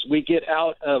drier. As we get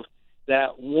out of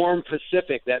that warm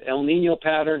Pacific, that El Nino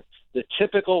pattern, the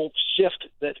typical shift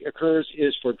that occurs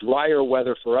is for drier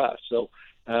weather for us. So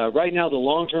right now, the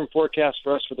long-term forecast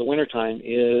for us for the wintertime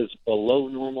is below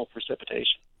normal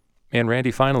precipitation. And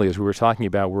Randy, finally, as we were talking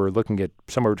about, we're looking at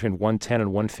somewhere between 110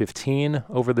 and 115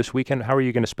 over this weekend. How are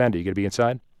you going to spend it? Are you going to be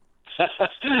inside?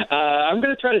 I'm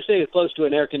going to try to stay as close to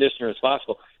an air conditioner as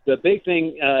possible. The big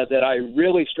thing that I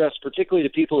really stress, particularly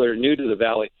to people that are new to the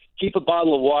valley, keep a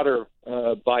bottle of water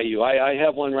by you. I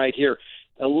have one right here.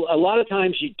 A lot of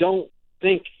times you don't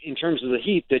think in terms of the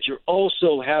heat that you're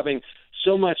also having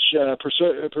so much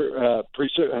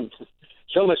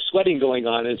so much sweating going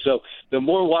on. And so the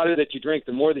more water that you drink,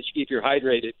 the more that you keep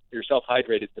yourself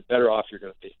hydrated, the better off you're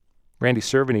going to be. Randy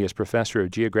Cerveny is professor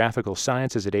of geographical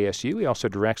sciences at ASU. He also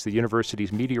directs the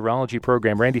university's meteorology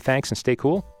program. Randy, thanks and stay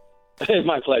cool.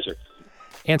 My pleasure.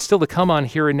 And still to come on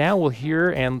Here and Now, we'll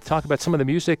hear and talk about some of the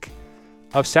music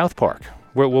of South Park.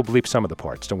 We'll bleep some of the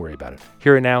parts. Don't worry about it.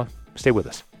 Here and Now, stay with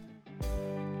us.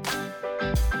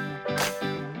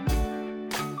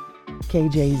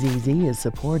 KJZZ is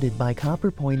supported by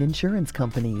CopperPoint Insurance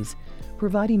Companies,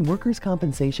 providing workers'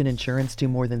 compensation insurance to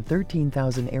more than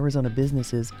 13,000 Arizona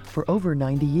businesses for over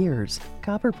 90 years.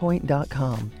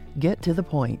 CopperPoint.com. Get to the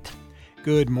point.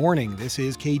 Good morning. This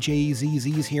is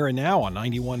KJZZ's Here and Now on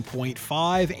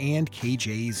 91.5 and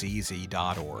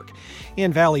KJZZ.org.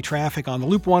 In Valley traffic on the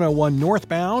Loop 101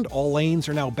 northbound, all lanes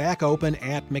are now back open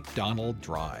at McDonald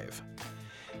Drive.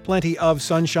 Plenty of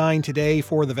sunshine today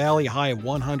for the Valley, a high of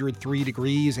 103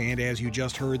 degrees, and as you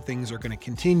just heard, things are going to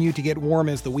continue to get warm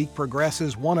as the week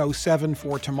progresses. 107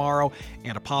 for tomorrow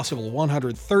and a possible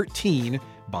 113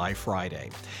 by Friday.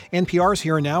 NPR's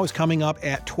Here and Now is coming up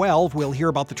at 12. We'll hear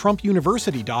about the Trump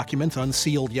University documents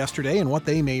unsealed yesterday and what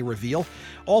they may reveal.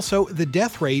 Also, the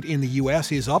death rate in the U.S.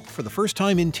 is up for the first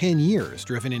time in 10 years,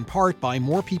 driven in part by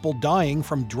more people dying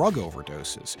from drug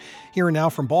overdoses. Here and Now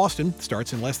from Boston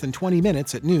starts in less than 20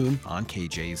 minutes at noon on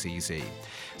KJZZ.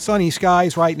 Sunny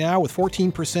skies right now with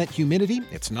 14% humidity.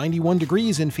 It's 91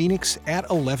 degrees in Phoenix at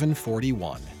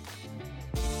 11:41.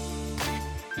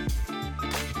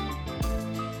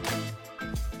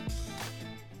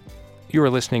 You are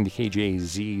listening to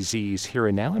KJZZ's Here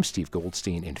and Now. I'm Steve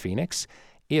Goldstein in Phoenix.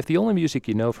 If the only music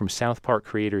you know from South Park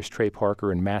creators Trey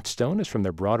Parker and Matt Stone is from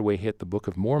their Broadway hit The Book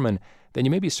of Mormon, then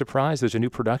you may be surprised there's a new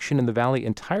production in the Valley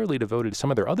entirely devoted to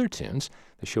some of their other tunes.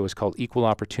 The show is called Equal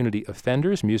Opportunity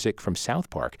Offenders, music from South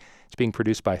Park. It's being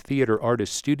produced by Theater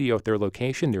Artist Studio at their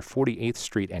location near 48th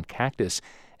Street and Cactus.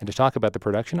 And to talk about the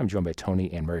production, I'm joined by Tony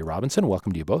and Mary Robinson.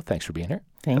 Welcome to you both. Thanks for being here.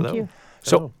 Thank you.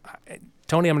 So,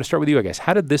 Tony, I'm going to start with you, I guess.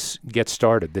 How did this get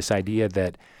started, this idea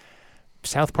that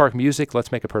South Park music, let's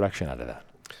make a production out of that?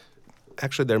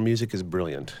 Actually, their music is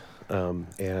brilliant.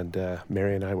 And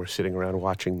Mary and I were sitting around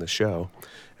watching the show,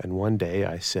 and one day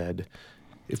I said,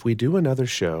 if we do another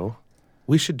show,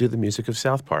 we should do the music of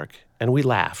South Park. And we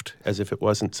laughed as if it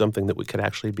wasn't something that could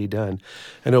actually be done.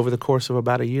 And over the course of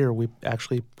about a year, we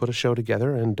actually put a show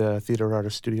together, and Theater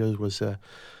Artist Studios was a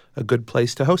good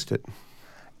place to host it.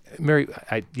 Mary,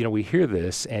 we hear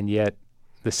this, and yet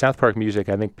the South Park music,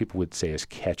 I think people would say, is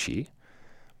catchy,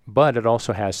 but it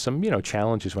also has some,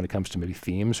 challenges when it comes to maybe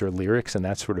themes or lyrics and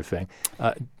that sort of thing.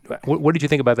 What did you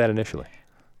think about that initially?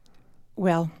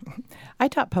 Well, I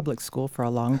taught public school for a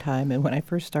long time, and when I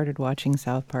first started watching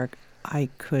South Park, I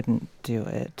couldn't do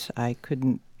it. I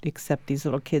couldn't accept these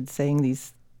little kids saying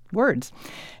these words.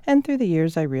 And through the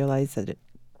years, I realized that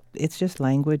it's just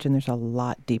language, and there's a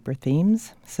lot deeper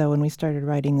themes. So when we started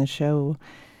writing the show,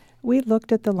 we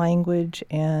looked at the language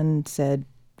and said,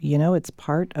 it's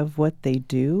part of what they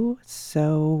do,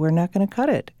 so we're not going to cut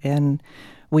it. And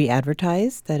we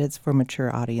advertise that it's for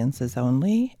mature audiences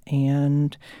only,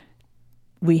 and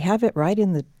we have it right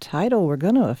in the title, we're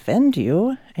going to offend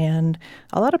you, and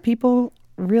a lot of people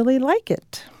really like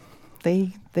it.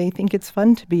 They think it's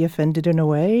fun to be offended in a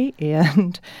way,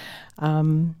 and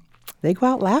they go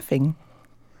out laughing.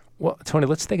 Well, Tony,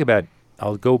 let's think about,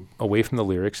 I'll go away from the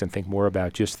lyrics and think more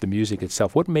about just the music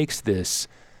itself. What makes this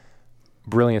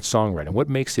brilliant songwriting? What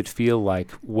makes it feel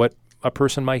like what a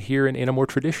person might hear in a more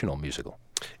traditional musical?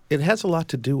 It has a lot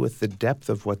to do with the depth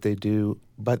of what they do,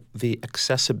 but the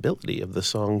accessibility of the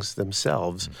songs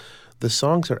themselves. The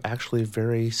songs are actually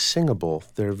very singable.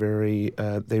 They're very,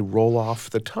 they roll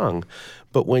off the tongue.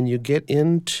 But when you get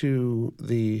into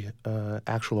the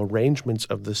actual arrangements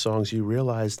of the songs, you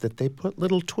realize that they put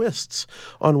little twists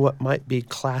on what might be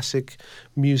classic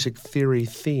music theory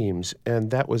themes.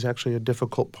 And that was actually a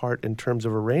difficult part in terms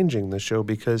of arranging the show,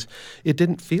 because it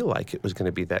didn't feel like it was going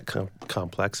to be that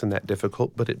complex and that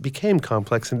difficult, but it became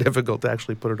complex and difficult to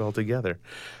actually put it all together.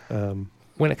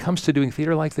 When it comes to doing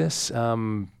theater like this,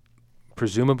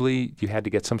 presumably you had to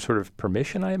get some sort of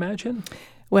permission, I imagine?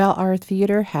 Well, our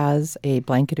theater has a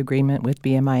blanket agreement with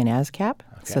BMI and ASCAP,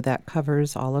 so that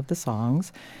covers all of the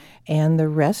songs. And the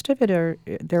rest of it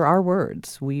there are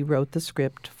words. We wrote the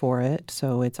script for it,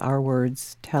 so it's our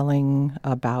words telling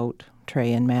about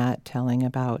Trey and Matt, telling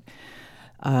about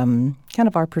kind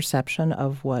of our perception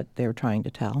of what they're trying to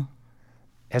tell.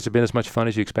 Has it been as much fun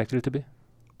as you expected it to be?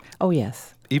 Oh,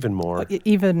 yes. Even more.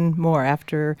 Even more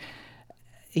after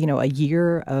a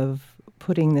year of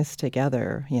putting this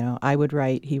together. I would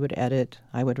write, he would edit,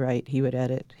 I would write, he would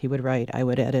edit, he would write, I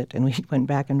would edit, and we went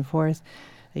back and forth.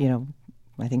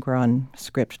 I think we're on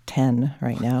script 10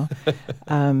 right now.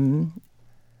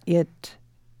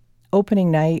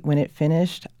 Opening night, when it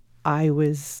finished, I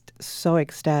was so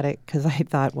ecstatic because I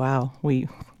thought, wow, we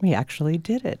actually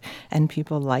did it. And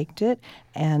people liked it,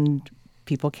 and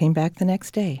people came back the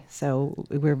next day. So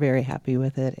we're very happy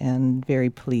with it and very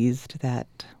pleased that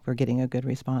we're getting a good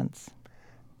response.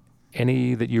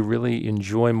 Any that you really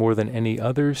enjoy more than any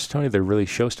others, Tony? They're really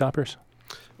showstoppers?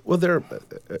 Well,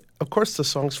 of course, the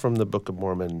songs from the Book of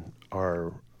Mormon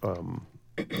are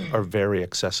very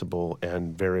accessible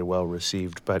and very well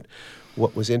received. But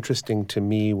what was interesting to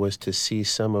me was to see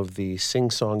some of the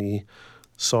sing-songy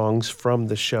songs from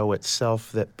the show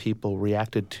itself that people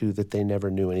reacted to that they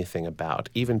never knew anything about.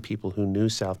 Even people who knew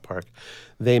South Park,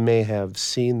 they may have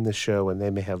seen the show and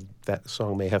that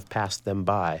song may have passed them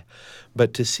by.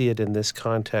 But to see it in this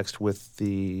context with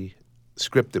the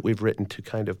script that we've written to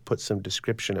kind of put some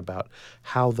description about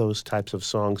how those types of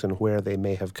songs and where they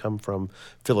may have come from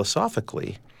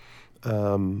philosophically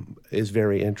is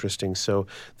very interesting. So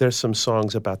there's some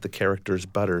songs about the character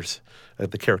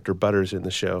Butters in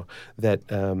the show that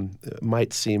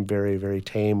might seem very, very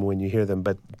tame when you hear them,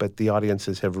 but the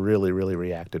audiences have really, really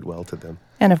reacted well to them.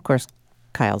 And of course,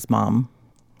 Kyle's mom.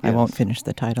 Yes. I won't finish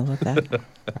the title of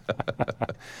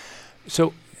that.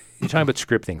 So you're talking about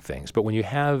scripting things, but when you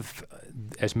have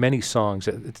as many songs,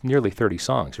 it's nearly 30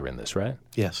 songs are in this, right?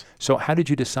 Yes. So how did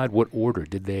you decide what order?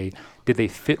 Did they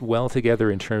fit well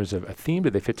together in terms of a theme?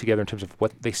 Did they fit together in terms of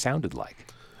what they sounded like?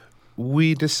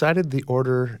 We decided the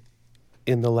order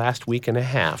in the last week and a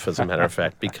half, as a matter of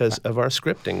fact, because of our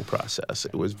scripting process.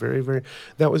 It was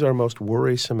that was our most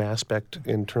worrisome aspect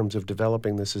in terms of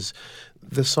developing this, is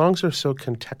the songs are so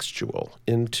contextual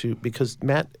because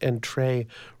Matt and Trey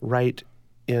write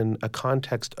in a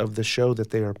context of the show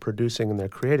that they are producing and they're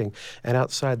creating. And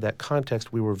outside that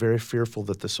context, we were very fearful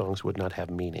that the songs would not have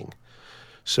meaning.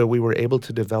 So we were able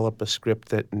to develop a script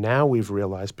that now we've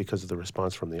realized, because of the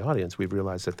response from the audience, we've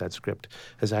realized that script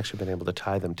has actually been able to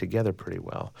tie them together pretty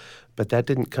well. But that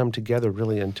didn't come together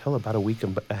really until about a week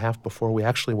and a half before we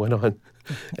actually went on.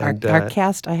 And, our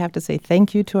cast, I have to say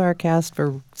thank you to our cast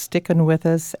for sticking with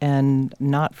us and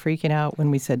not freaking out when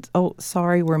we said, oh,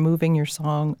 sorry, we're moving your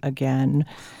song again.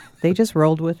 They just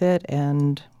rolled with it,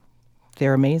 and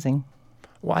they're amazing.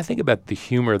 Well, I think about the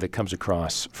humor that comes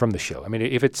across from the show. I mean,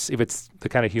 if it's the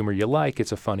kind of humor you like,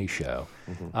 it's a funny show.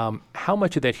 Mm-hmm. How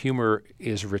much of that humor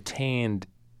is retained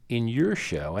in your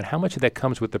show, and how much of that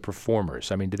comes with the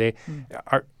performers? I mean,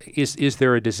 is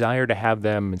there a desire to have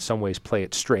them in some ways play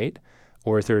it straight,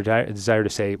 or is there a desire to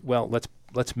say, well,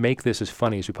 let's make this as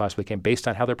funny as we possibly can based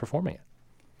on how they're performing it?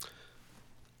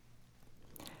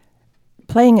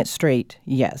 Playing it straight,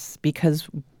 yes, because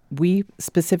we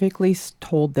specifically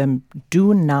told them,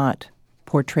 do not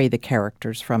portray the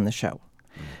characters from the show,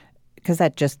 because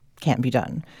that just can't be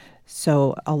done.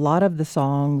 So a lot of the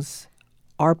songs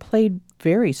are played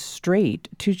very straight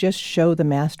to just show the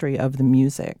mastery of the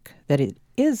music, that it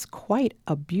is quite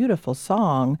a beautiful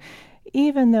song,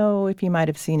 even though if you might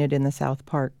have seen it in the South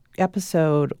Park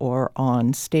episode or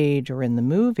on stage or in the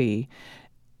movie,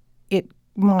 it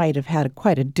might have had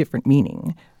quite a different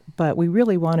meaning. But we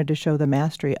really wanted to show the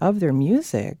mastery of their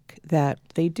music, that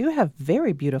they do have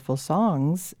very beautiful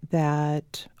songs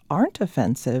that aren't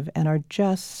offensive and are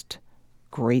just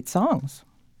great songs.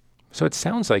 So it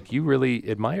sounds like you really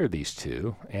admire these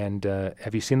two. And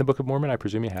have you seen the Book of Mormon? I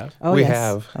presume you have. Oh, we yes.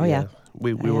 have. Oh, yeah.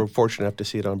 We were fortunate enough to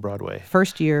see it on Broadway.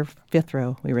 First year, 5th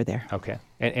row, we were there. Okay.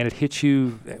 And it hit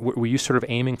you, were you sort of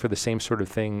aiming for the same sort of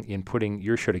thing in putting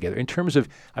your show together? In terms of,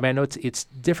 I mean, I know it's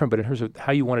different, but in terms of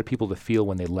how you wanted people to feel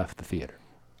when they left the theater.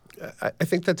 I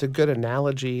think that's a good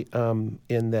analogy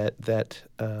in that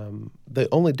the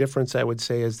only difference I would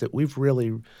say is that we've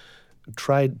really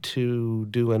tried to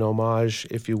do an homage,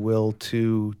 if you will,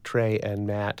 to Trey and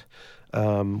Matt,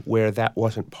 where that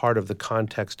wasn't part of the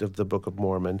context of the Book of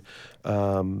Mormon.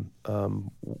 Part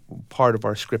of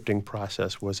our scripting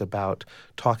process was about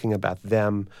talking about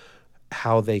them,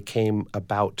 how they came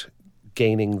about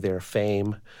gaining their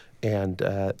fame, and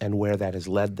where that has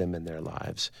led them in their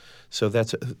lives. So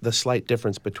that's the slight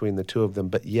difference between the two of them.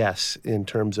 But yes, in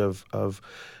terms of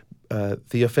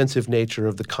the offensive nature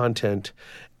of the content,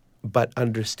 but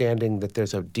understanding that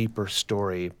there's a deeper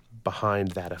story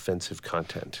behind that offensive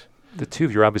content. The two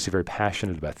of you are obviously very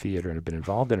passionate about theater and have been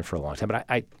involved in it for a long time.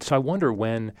 But so I wonder,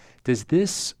 when does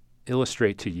this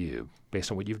illustrate to you, based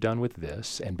on what you've done with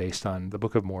this and based on the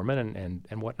Book of Mormon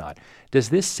and whatnot, does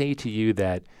this say to you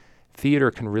that theater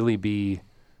can really be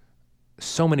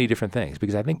so many different things?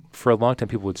 Because I think for a long time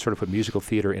people would sort of put musical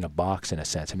theater in a box in a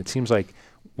sense. And it seems like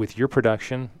with your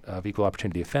production of Equal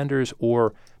Opportunity Offenders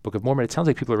or Book of Mormon, it sounds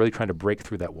like people are really trying to break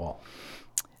through that wall.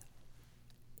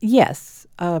 Yes.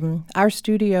 Our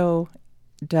studio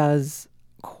does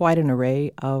quite an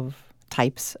array of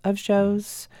types of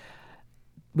shows.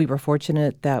 we were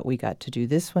fortunate that we got to do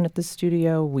this one at the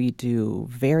studio. We do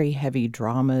very heavy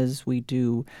dramas. We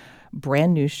do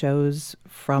brand new shows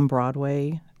from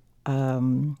Broadway.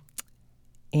 And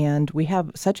we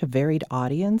have such a varied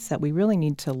audience that we really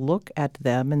need to look at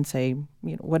them and say,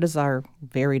 what is our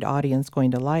varied audience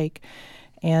going to like?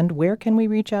 And where can we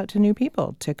reach out to new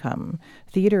people to come?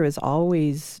 Theater is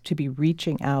always to be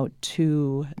reaching out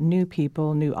to new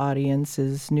people, new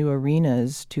audiences, new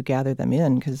arenas to gather them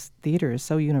in, because theater is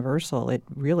so universal. It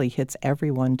really hits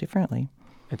everyone differently.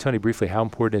 And Tony, briefly, how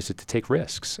important is it to take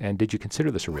risks? And did you consider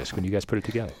this a risk when you guys put it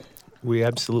together? We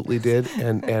absolutely did.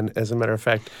 And as a matter of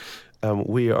fact,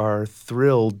 we are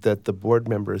thrilled that the board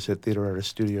members at Theater Artist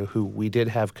Studio, who we did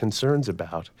have concerns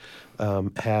about,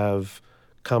 have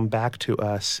come back to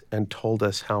us and told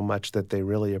us how much that they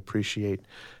really appreciate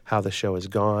how the show has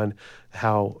gone,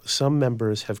 how some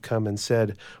members have come and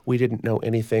said, we didn't know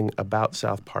anything about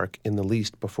South Park in the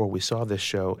least before we saw this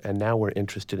show, and now we're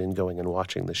interested in going and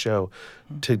watching the show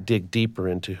to dig deeper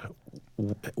into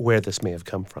where this may have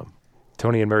come from.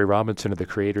 Tony and Mary Robinson are the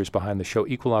creators behind the show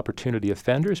Equal Opportunity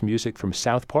Offenders, music from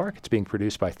South Park. It's being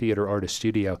produced by Theater Artist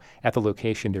Studio at the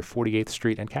location near 48th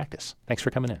Street and Cactus. Thanks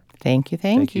for coming in. Thank you.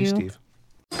 Thank you, Steve.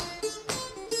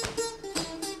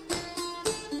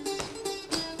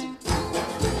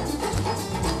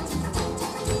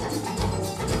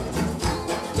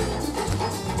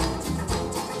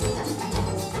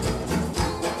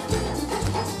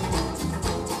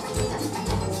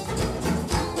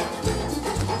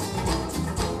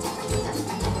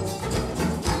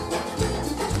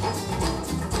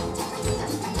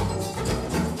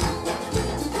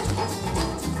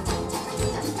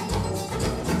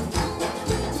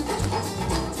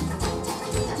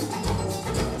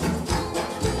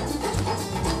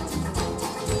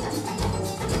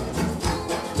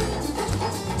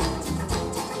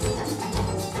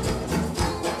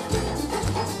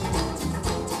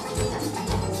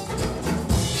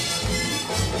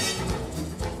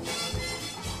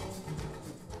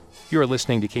 You're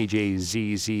listening to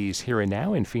KJZZ's Here and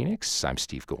Now in Phoenix. I'm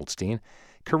Steve Goldstein.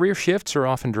 Career shifts are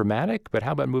often dramatic, but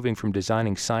how about moving from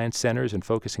designing science centers and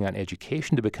focusing on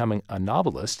education to becoming a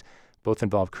novelist? Both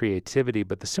involve creativity,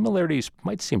 but the similarities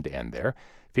might seem to end there.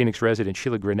 Phoenix resident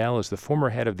Sheila Grinnell is the former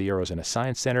head of the Arizona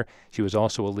Science Center. She was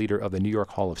also a leader of the New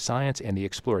York Hall of Science and the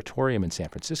Exploratorium in San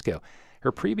Francisco.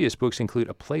 Her previous books include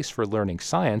A Place for Learning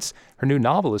Science. Her new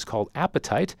novel is called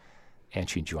Appetite, and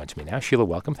she joins me now. Sheila,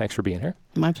 welcome. Thanks for being here.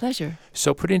 My pleasure.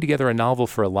 So putting together a novel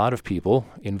for a lot of people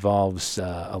involves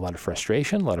a lot of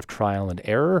frustration, a lot of trial and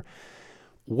error.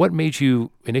 What made you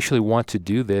initially want to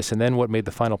do this, and then what made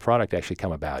the final product actually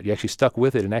come about? You actually stuck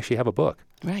with it and actually have a book.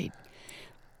 Right.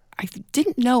 I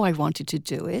didn't know I wanted to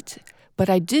do it, but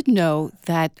I did know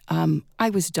that I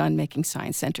was done making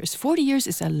science centers. 40 years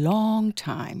is a long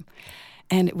time.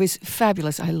 And it was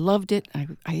fabulous. I loved it.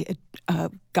 I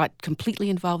got completely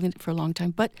involved in it for a long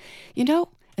time. But,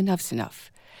 enough's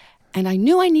enough. And I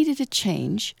knew I needed a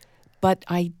change, but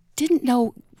I didn't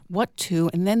know what to.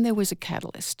 And then there was a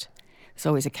catalyst. There's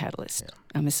always a catalyst. Yeah.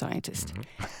 I'm a scientist.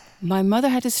 Mm-hmm. My mother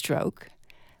had a stroke,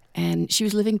 and she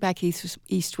was living back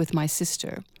east with my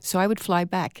sister. So I would fly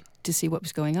back to see what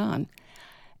was going on.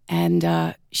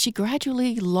 And she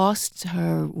gradually lost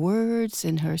her words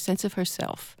and her sense of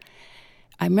herself.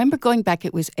 I remember going back,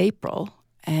 it was April,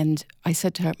 and I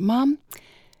said to her, Mom,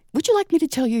 would you like me to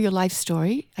tell you your life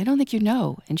story? I don't think you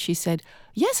know. And she said,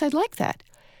 yes, I'd like that.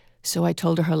 So I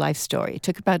told her life story. It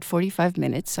took about 45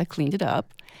 minutes. I cleaned it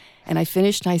up, and I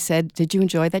finished, and I said, did you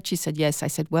enjoy that? She said, yes. I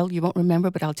said, well, you won't remember,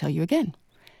 but I'll tell you again.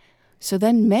 So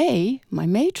then my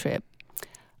May trip,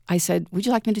 I said, would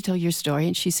you like me to tell your story?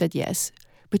 And she said, yes.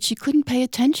 But she couldn't pay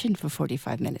attention for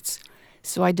 45 minutes.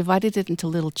 So I divided it into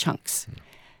little chunks.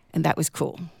 And that was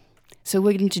cool. So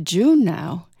we're into June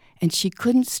now, and she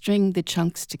couldn't string the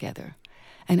chunks together.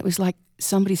 And it was like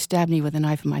somebody stabbed me with a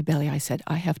knife in my belly. I said,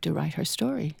 I have to write her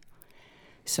story.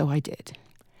 So I did.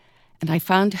 And I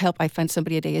found help. I found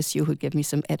somebody at ASU who'd give me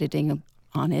some editing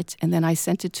on it. And then I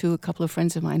sent it to a couple of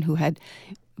friends of mine who had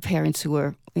parents who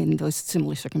were in those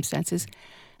similar circumstances.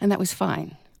 And that was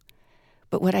fine.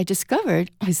 But what I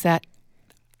discovered was that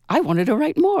I wanted to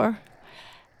write more.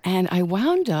 And I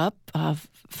wound up,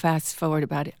 fast forward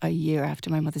about a year after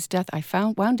my mother's death, I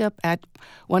wound up at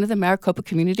one of the Maricopa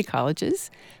community colleges,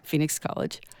 Phoenix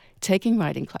College, taking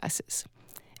writing classes.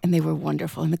 And they were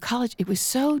wonderful. And the college, it was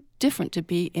so different to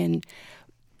be in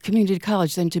community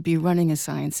college than to be running a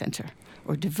science center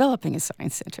or developing a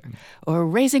science center or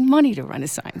raising money to run a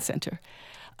science center.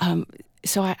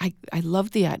 So I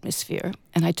loved the atmosphere,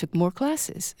 and I took more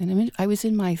classes. And I was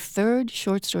in my third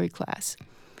short story class.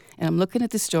 And I'm looking at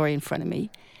the story in front of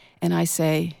me, And I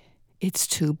say, it's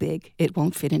too big. It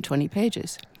won't fit in 20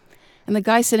 pages. And the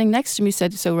guy sitting next to me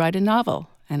said, so write a novel.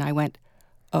 And I went,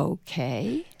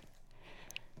 okay.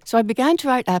 So I began to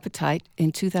write Appetite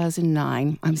in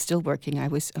 2009. I'm still working. I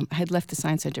had left the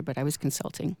Science Center, but I was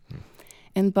consulting.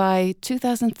 And by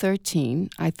 2013,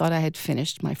 I thought I had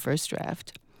finished my first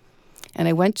draft. And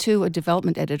I went to a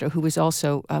development editor who was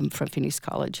also from Phoenix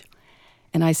College.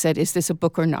 And I said, is this a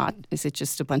book or not? Is it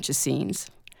just a bunch of scenes?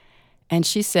 And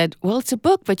she said, well, it's a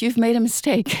book, but you've made a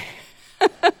mistake.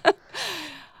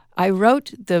 I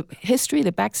wrote the history,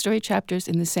 the backstory chapters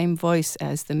in the same voice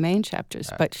as the main chapters.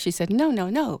 But she said,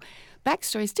 no.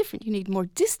 Backstory is different. You need more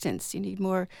distance. You need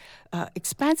more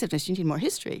expansiveness. You need more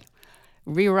history.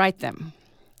 Rewrite them.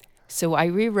 So I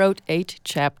rewrote 8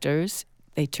 chapters.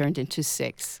 They turned into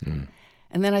 6.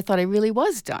 And then I thought I really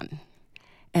was done.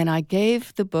 And I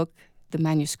gave the book, the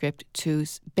manuscript, to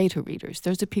beta readers.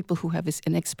 Those are people who have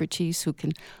an expertise who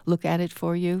can look at it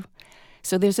for you.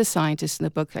 So there's a scientist in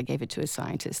the book. I gave it to a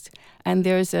scientist. And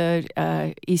there's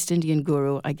a East Indian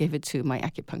guru. I gave it to my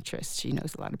acupuncturist. She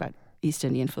knows a lot about East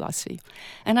Indian philosophy.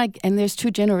 And there's 2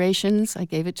 generations. I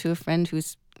gave it to a friend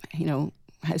who's,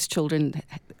 has children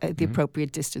at the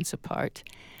appropriate distance apart.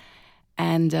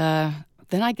 And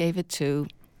then I gave it to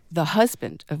the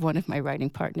husband of one of my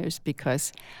writing partners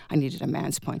because I needed a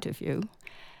man's point of view.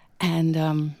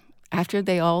 And after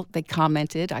they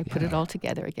commented, I put it all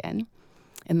together again.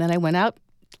 And then I went out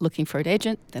looking for an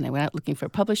agent, then I went out looking for a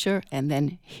publisher, and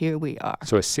then here we are.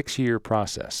 So a 6-year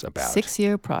process about.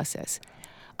 6-year process.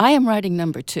 I am writing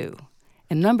number 2,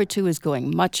 and number 2 is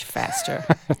going much faster.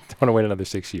 Don't want to wait another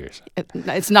 6 years.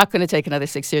 It's not going to take another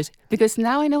 6 years because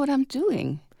now I know what I'm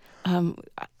doing.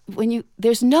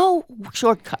 There's no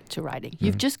shortcut to writing.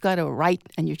 You've just got to write,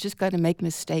 and you've just got to make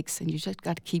mistakes, and you just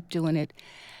got to keep doing it.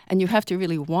 And you have to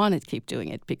really want to keep doing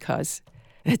it because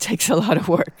it takes a lot of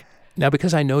work. Now,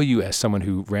 because I know you as someone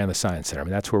who ran the Science Center, I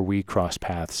mean, that's where we crossed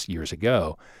paths years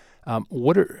ago. Are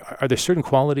there certain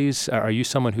qualities? Are you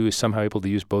someone who is somehow able to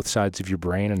use both sides of your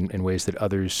brain in ways that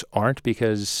others aren't?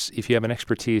 Because if you have an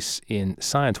expertise in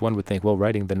science, one would think, well,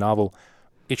 writing the novel,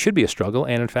 it should be a struggle.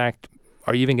 And in fact,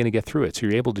 are you even going to get through it? So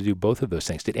you're able to do both of those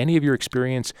things. Did any of your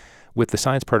experience with the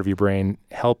science part of your brain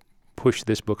help push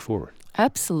this book forward?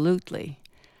 Absolutely.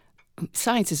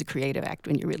 Science is a creative act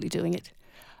when you're really doing it.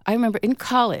 I remember in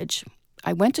college,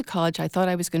 I went to college, I thought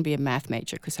I was going to be a math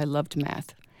major because I loved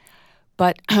math.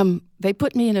 But they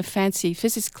put me in a fancy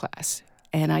physics class,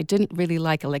 and I didn't really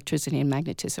like electricity and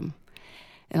magnetism.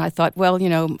 And I thought, well,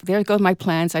 there go my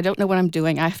plans. I don't know what I'm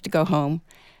doing. I have to go home.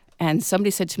 And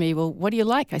somebody said to me, well, what do you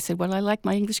like? I said, well, I like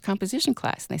my English composition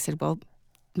class. And they said, well,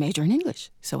 major in English.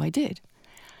 So I did.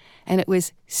 And it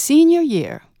was senior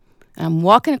year. I'm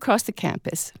walking across the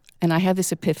campus, and I had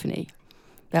this epiphany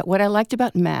that what I liked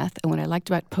about math and what I liked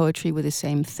about poetry were the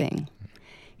same thing.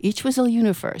 Each was a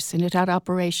universe, and it had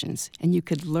operations, and you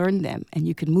could learn them, and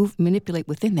you could manipulate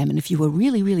within them. And if you were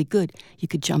really, really good, you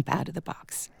could jump out of the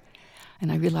box.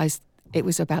 And I realized it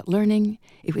was about learning,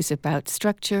 it was about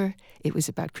structure, it was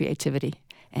about creativity.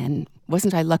 And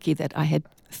wasn't I lucky that I had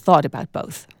thought about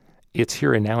both? It's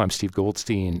Here and Now. I'm Steve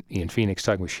Goldstein in Phoenix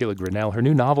talking with Sheila Grinnell. Her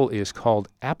new novel is called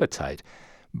Appetite,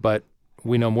 but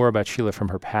we know more about Sheila from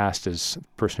her past as the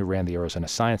person who ran the Arizona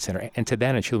Science Center. And to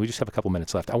that end, Sheila, we just have a couple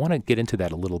minutes left. I want to get into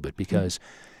that a little bit because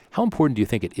how important do you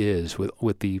think it is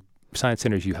with the science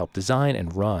centers you help design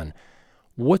and run?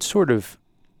 What sort of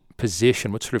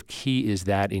position, what sort of key is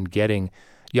that in getting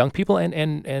young people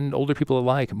and older people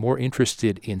alike more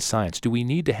interested in science? Do we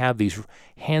need to have these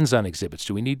hands-on exhibits?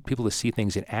 Do we need people to see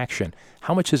things in action?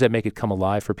 How much does that make it come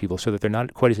alive for people so that they're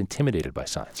not quite as intimidated by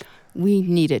science? We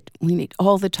need it. We need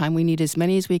all the time. We need as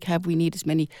many as we have. We need as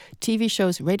many TV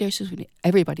shows, radio shows. We need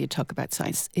everybody to talk about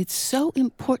science. It's so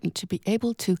important to be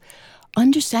able to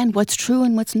understand what's true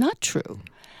and what's not true.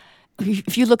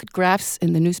 If you look at graphs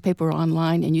in the newspaper or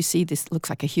online and you see this looks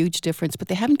like a huge difference, but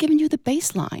they haven't given you the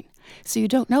baseline. So you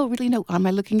don't really know, am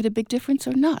I looking at a big difference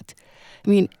or not? I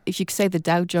mean, if you say the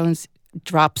Dow Jones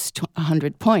drops to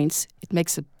 100 points, it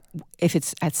makes if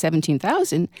it's at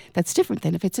 17,000, that's different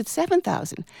than if it's at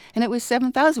 7,000. And it was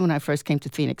 7,000 when I first came to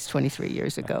Phoenix 23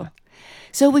 years ago.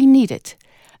 So we need it.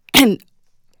 And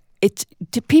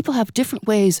people have different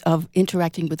ways of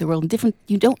interacting with the world.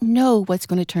 You don't know what's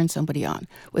going to turn somebody on,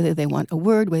 whether they want a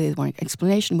word, whether they want an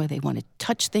explanation, whether they want to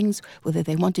touch things, whether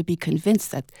they want to be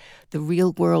convinced that the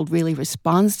real world really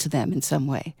responds to them in some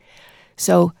way.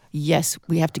 So, yes,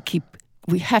 we have to keep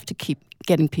we have to keep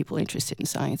getting people interested in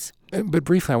science. But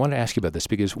briefly, I want to ask you about this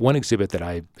because one exhibit that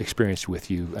I experienced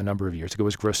with you a number of years ago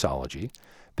was grossology.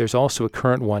 There's also a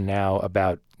current one now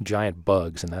about giant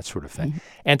bugs and that sort of thing. Mm-hmm.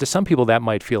 And to some people, that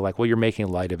might feel like, well, you're making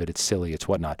light of it, it's silly, it's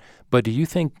whatnot. But do you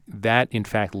think that, in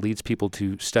fact, leads people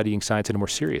to studying science in a more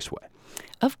serious way?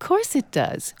 Of course it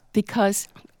does, because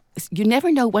you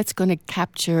never know what's going to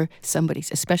capture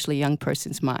somebody's, especially a young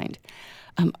person's, mind.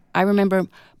 I remember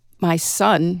my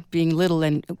son being little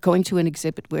and going to an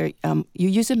exhibit where you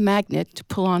use a magnet to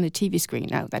pull on a TV screen.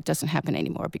 Now, that doesn't happen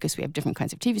anymore because we have different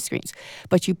kinds of TV screens.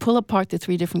 But you pull apart the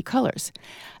 3 different colors.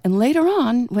 And later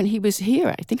on, when he was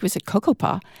here, I think it was at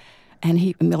Cocopa,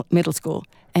 and middle school,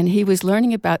 and he was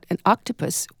learning about an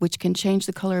octopus which can change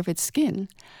the color of its skin.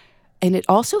 And it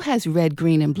also has red,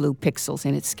 green, and blue pixels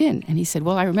in its skin. And he said,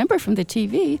 well, I remember from the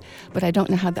TV, but I don't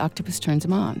know how the octopus turns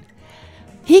them on.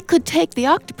 He could take the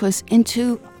octopus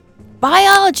into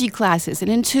biology classes and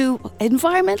into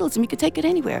environmentalism. You could take it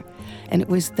anywhere. And it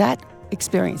was that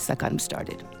experience that got him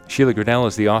started. Sheila Grinnell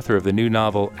is the author of the new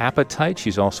novel, Appetite.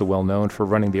 She's also well known for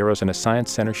running the Arizona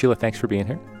Science Center. Sheila, thanks for being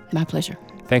here. My pleasure.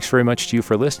 Thanks very much to you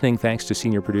for listening. Thanks to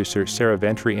senior producer Sarah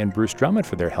Ventry and Bruce Drummond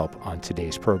for their help on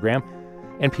today's program.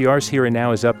 NPR's Here and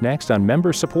Now is up next on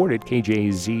member-supported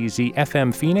KJZZ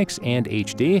FM Phoenix and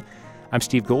HD. I'm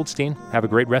Steve Goldstein. Have a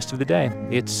great rest of the day.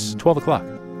 It's 12 o'clock.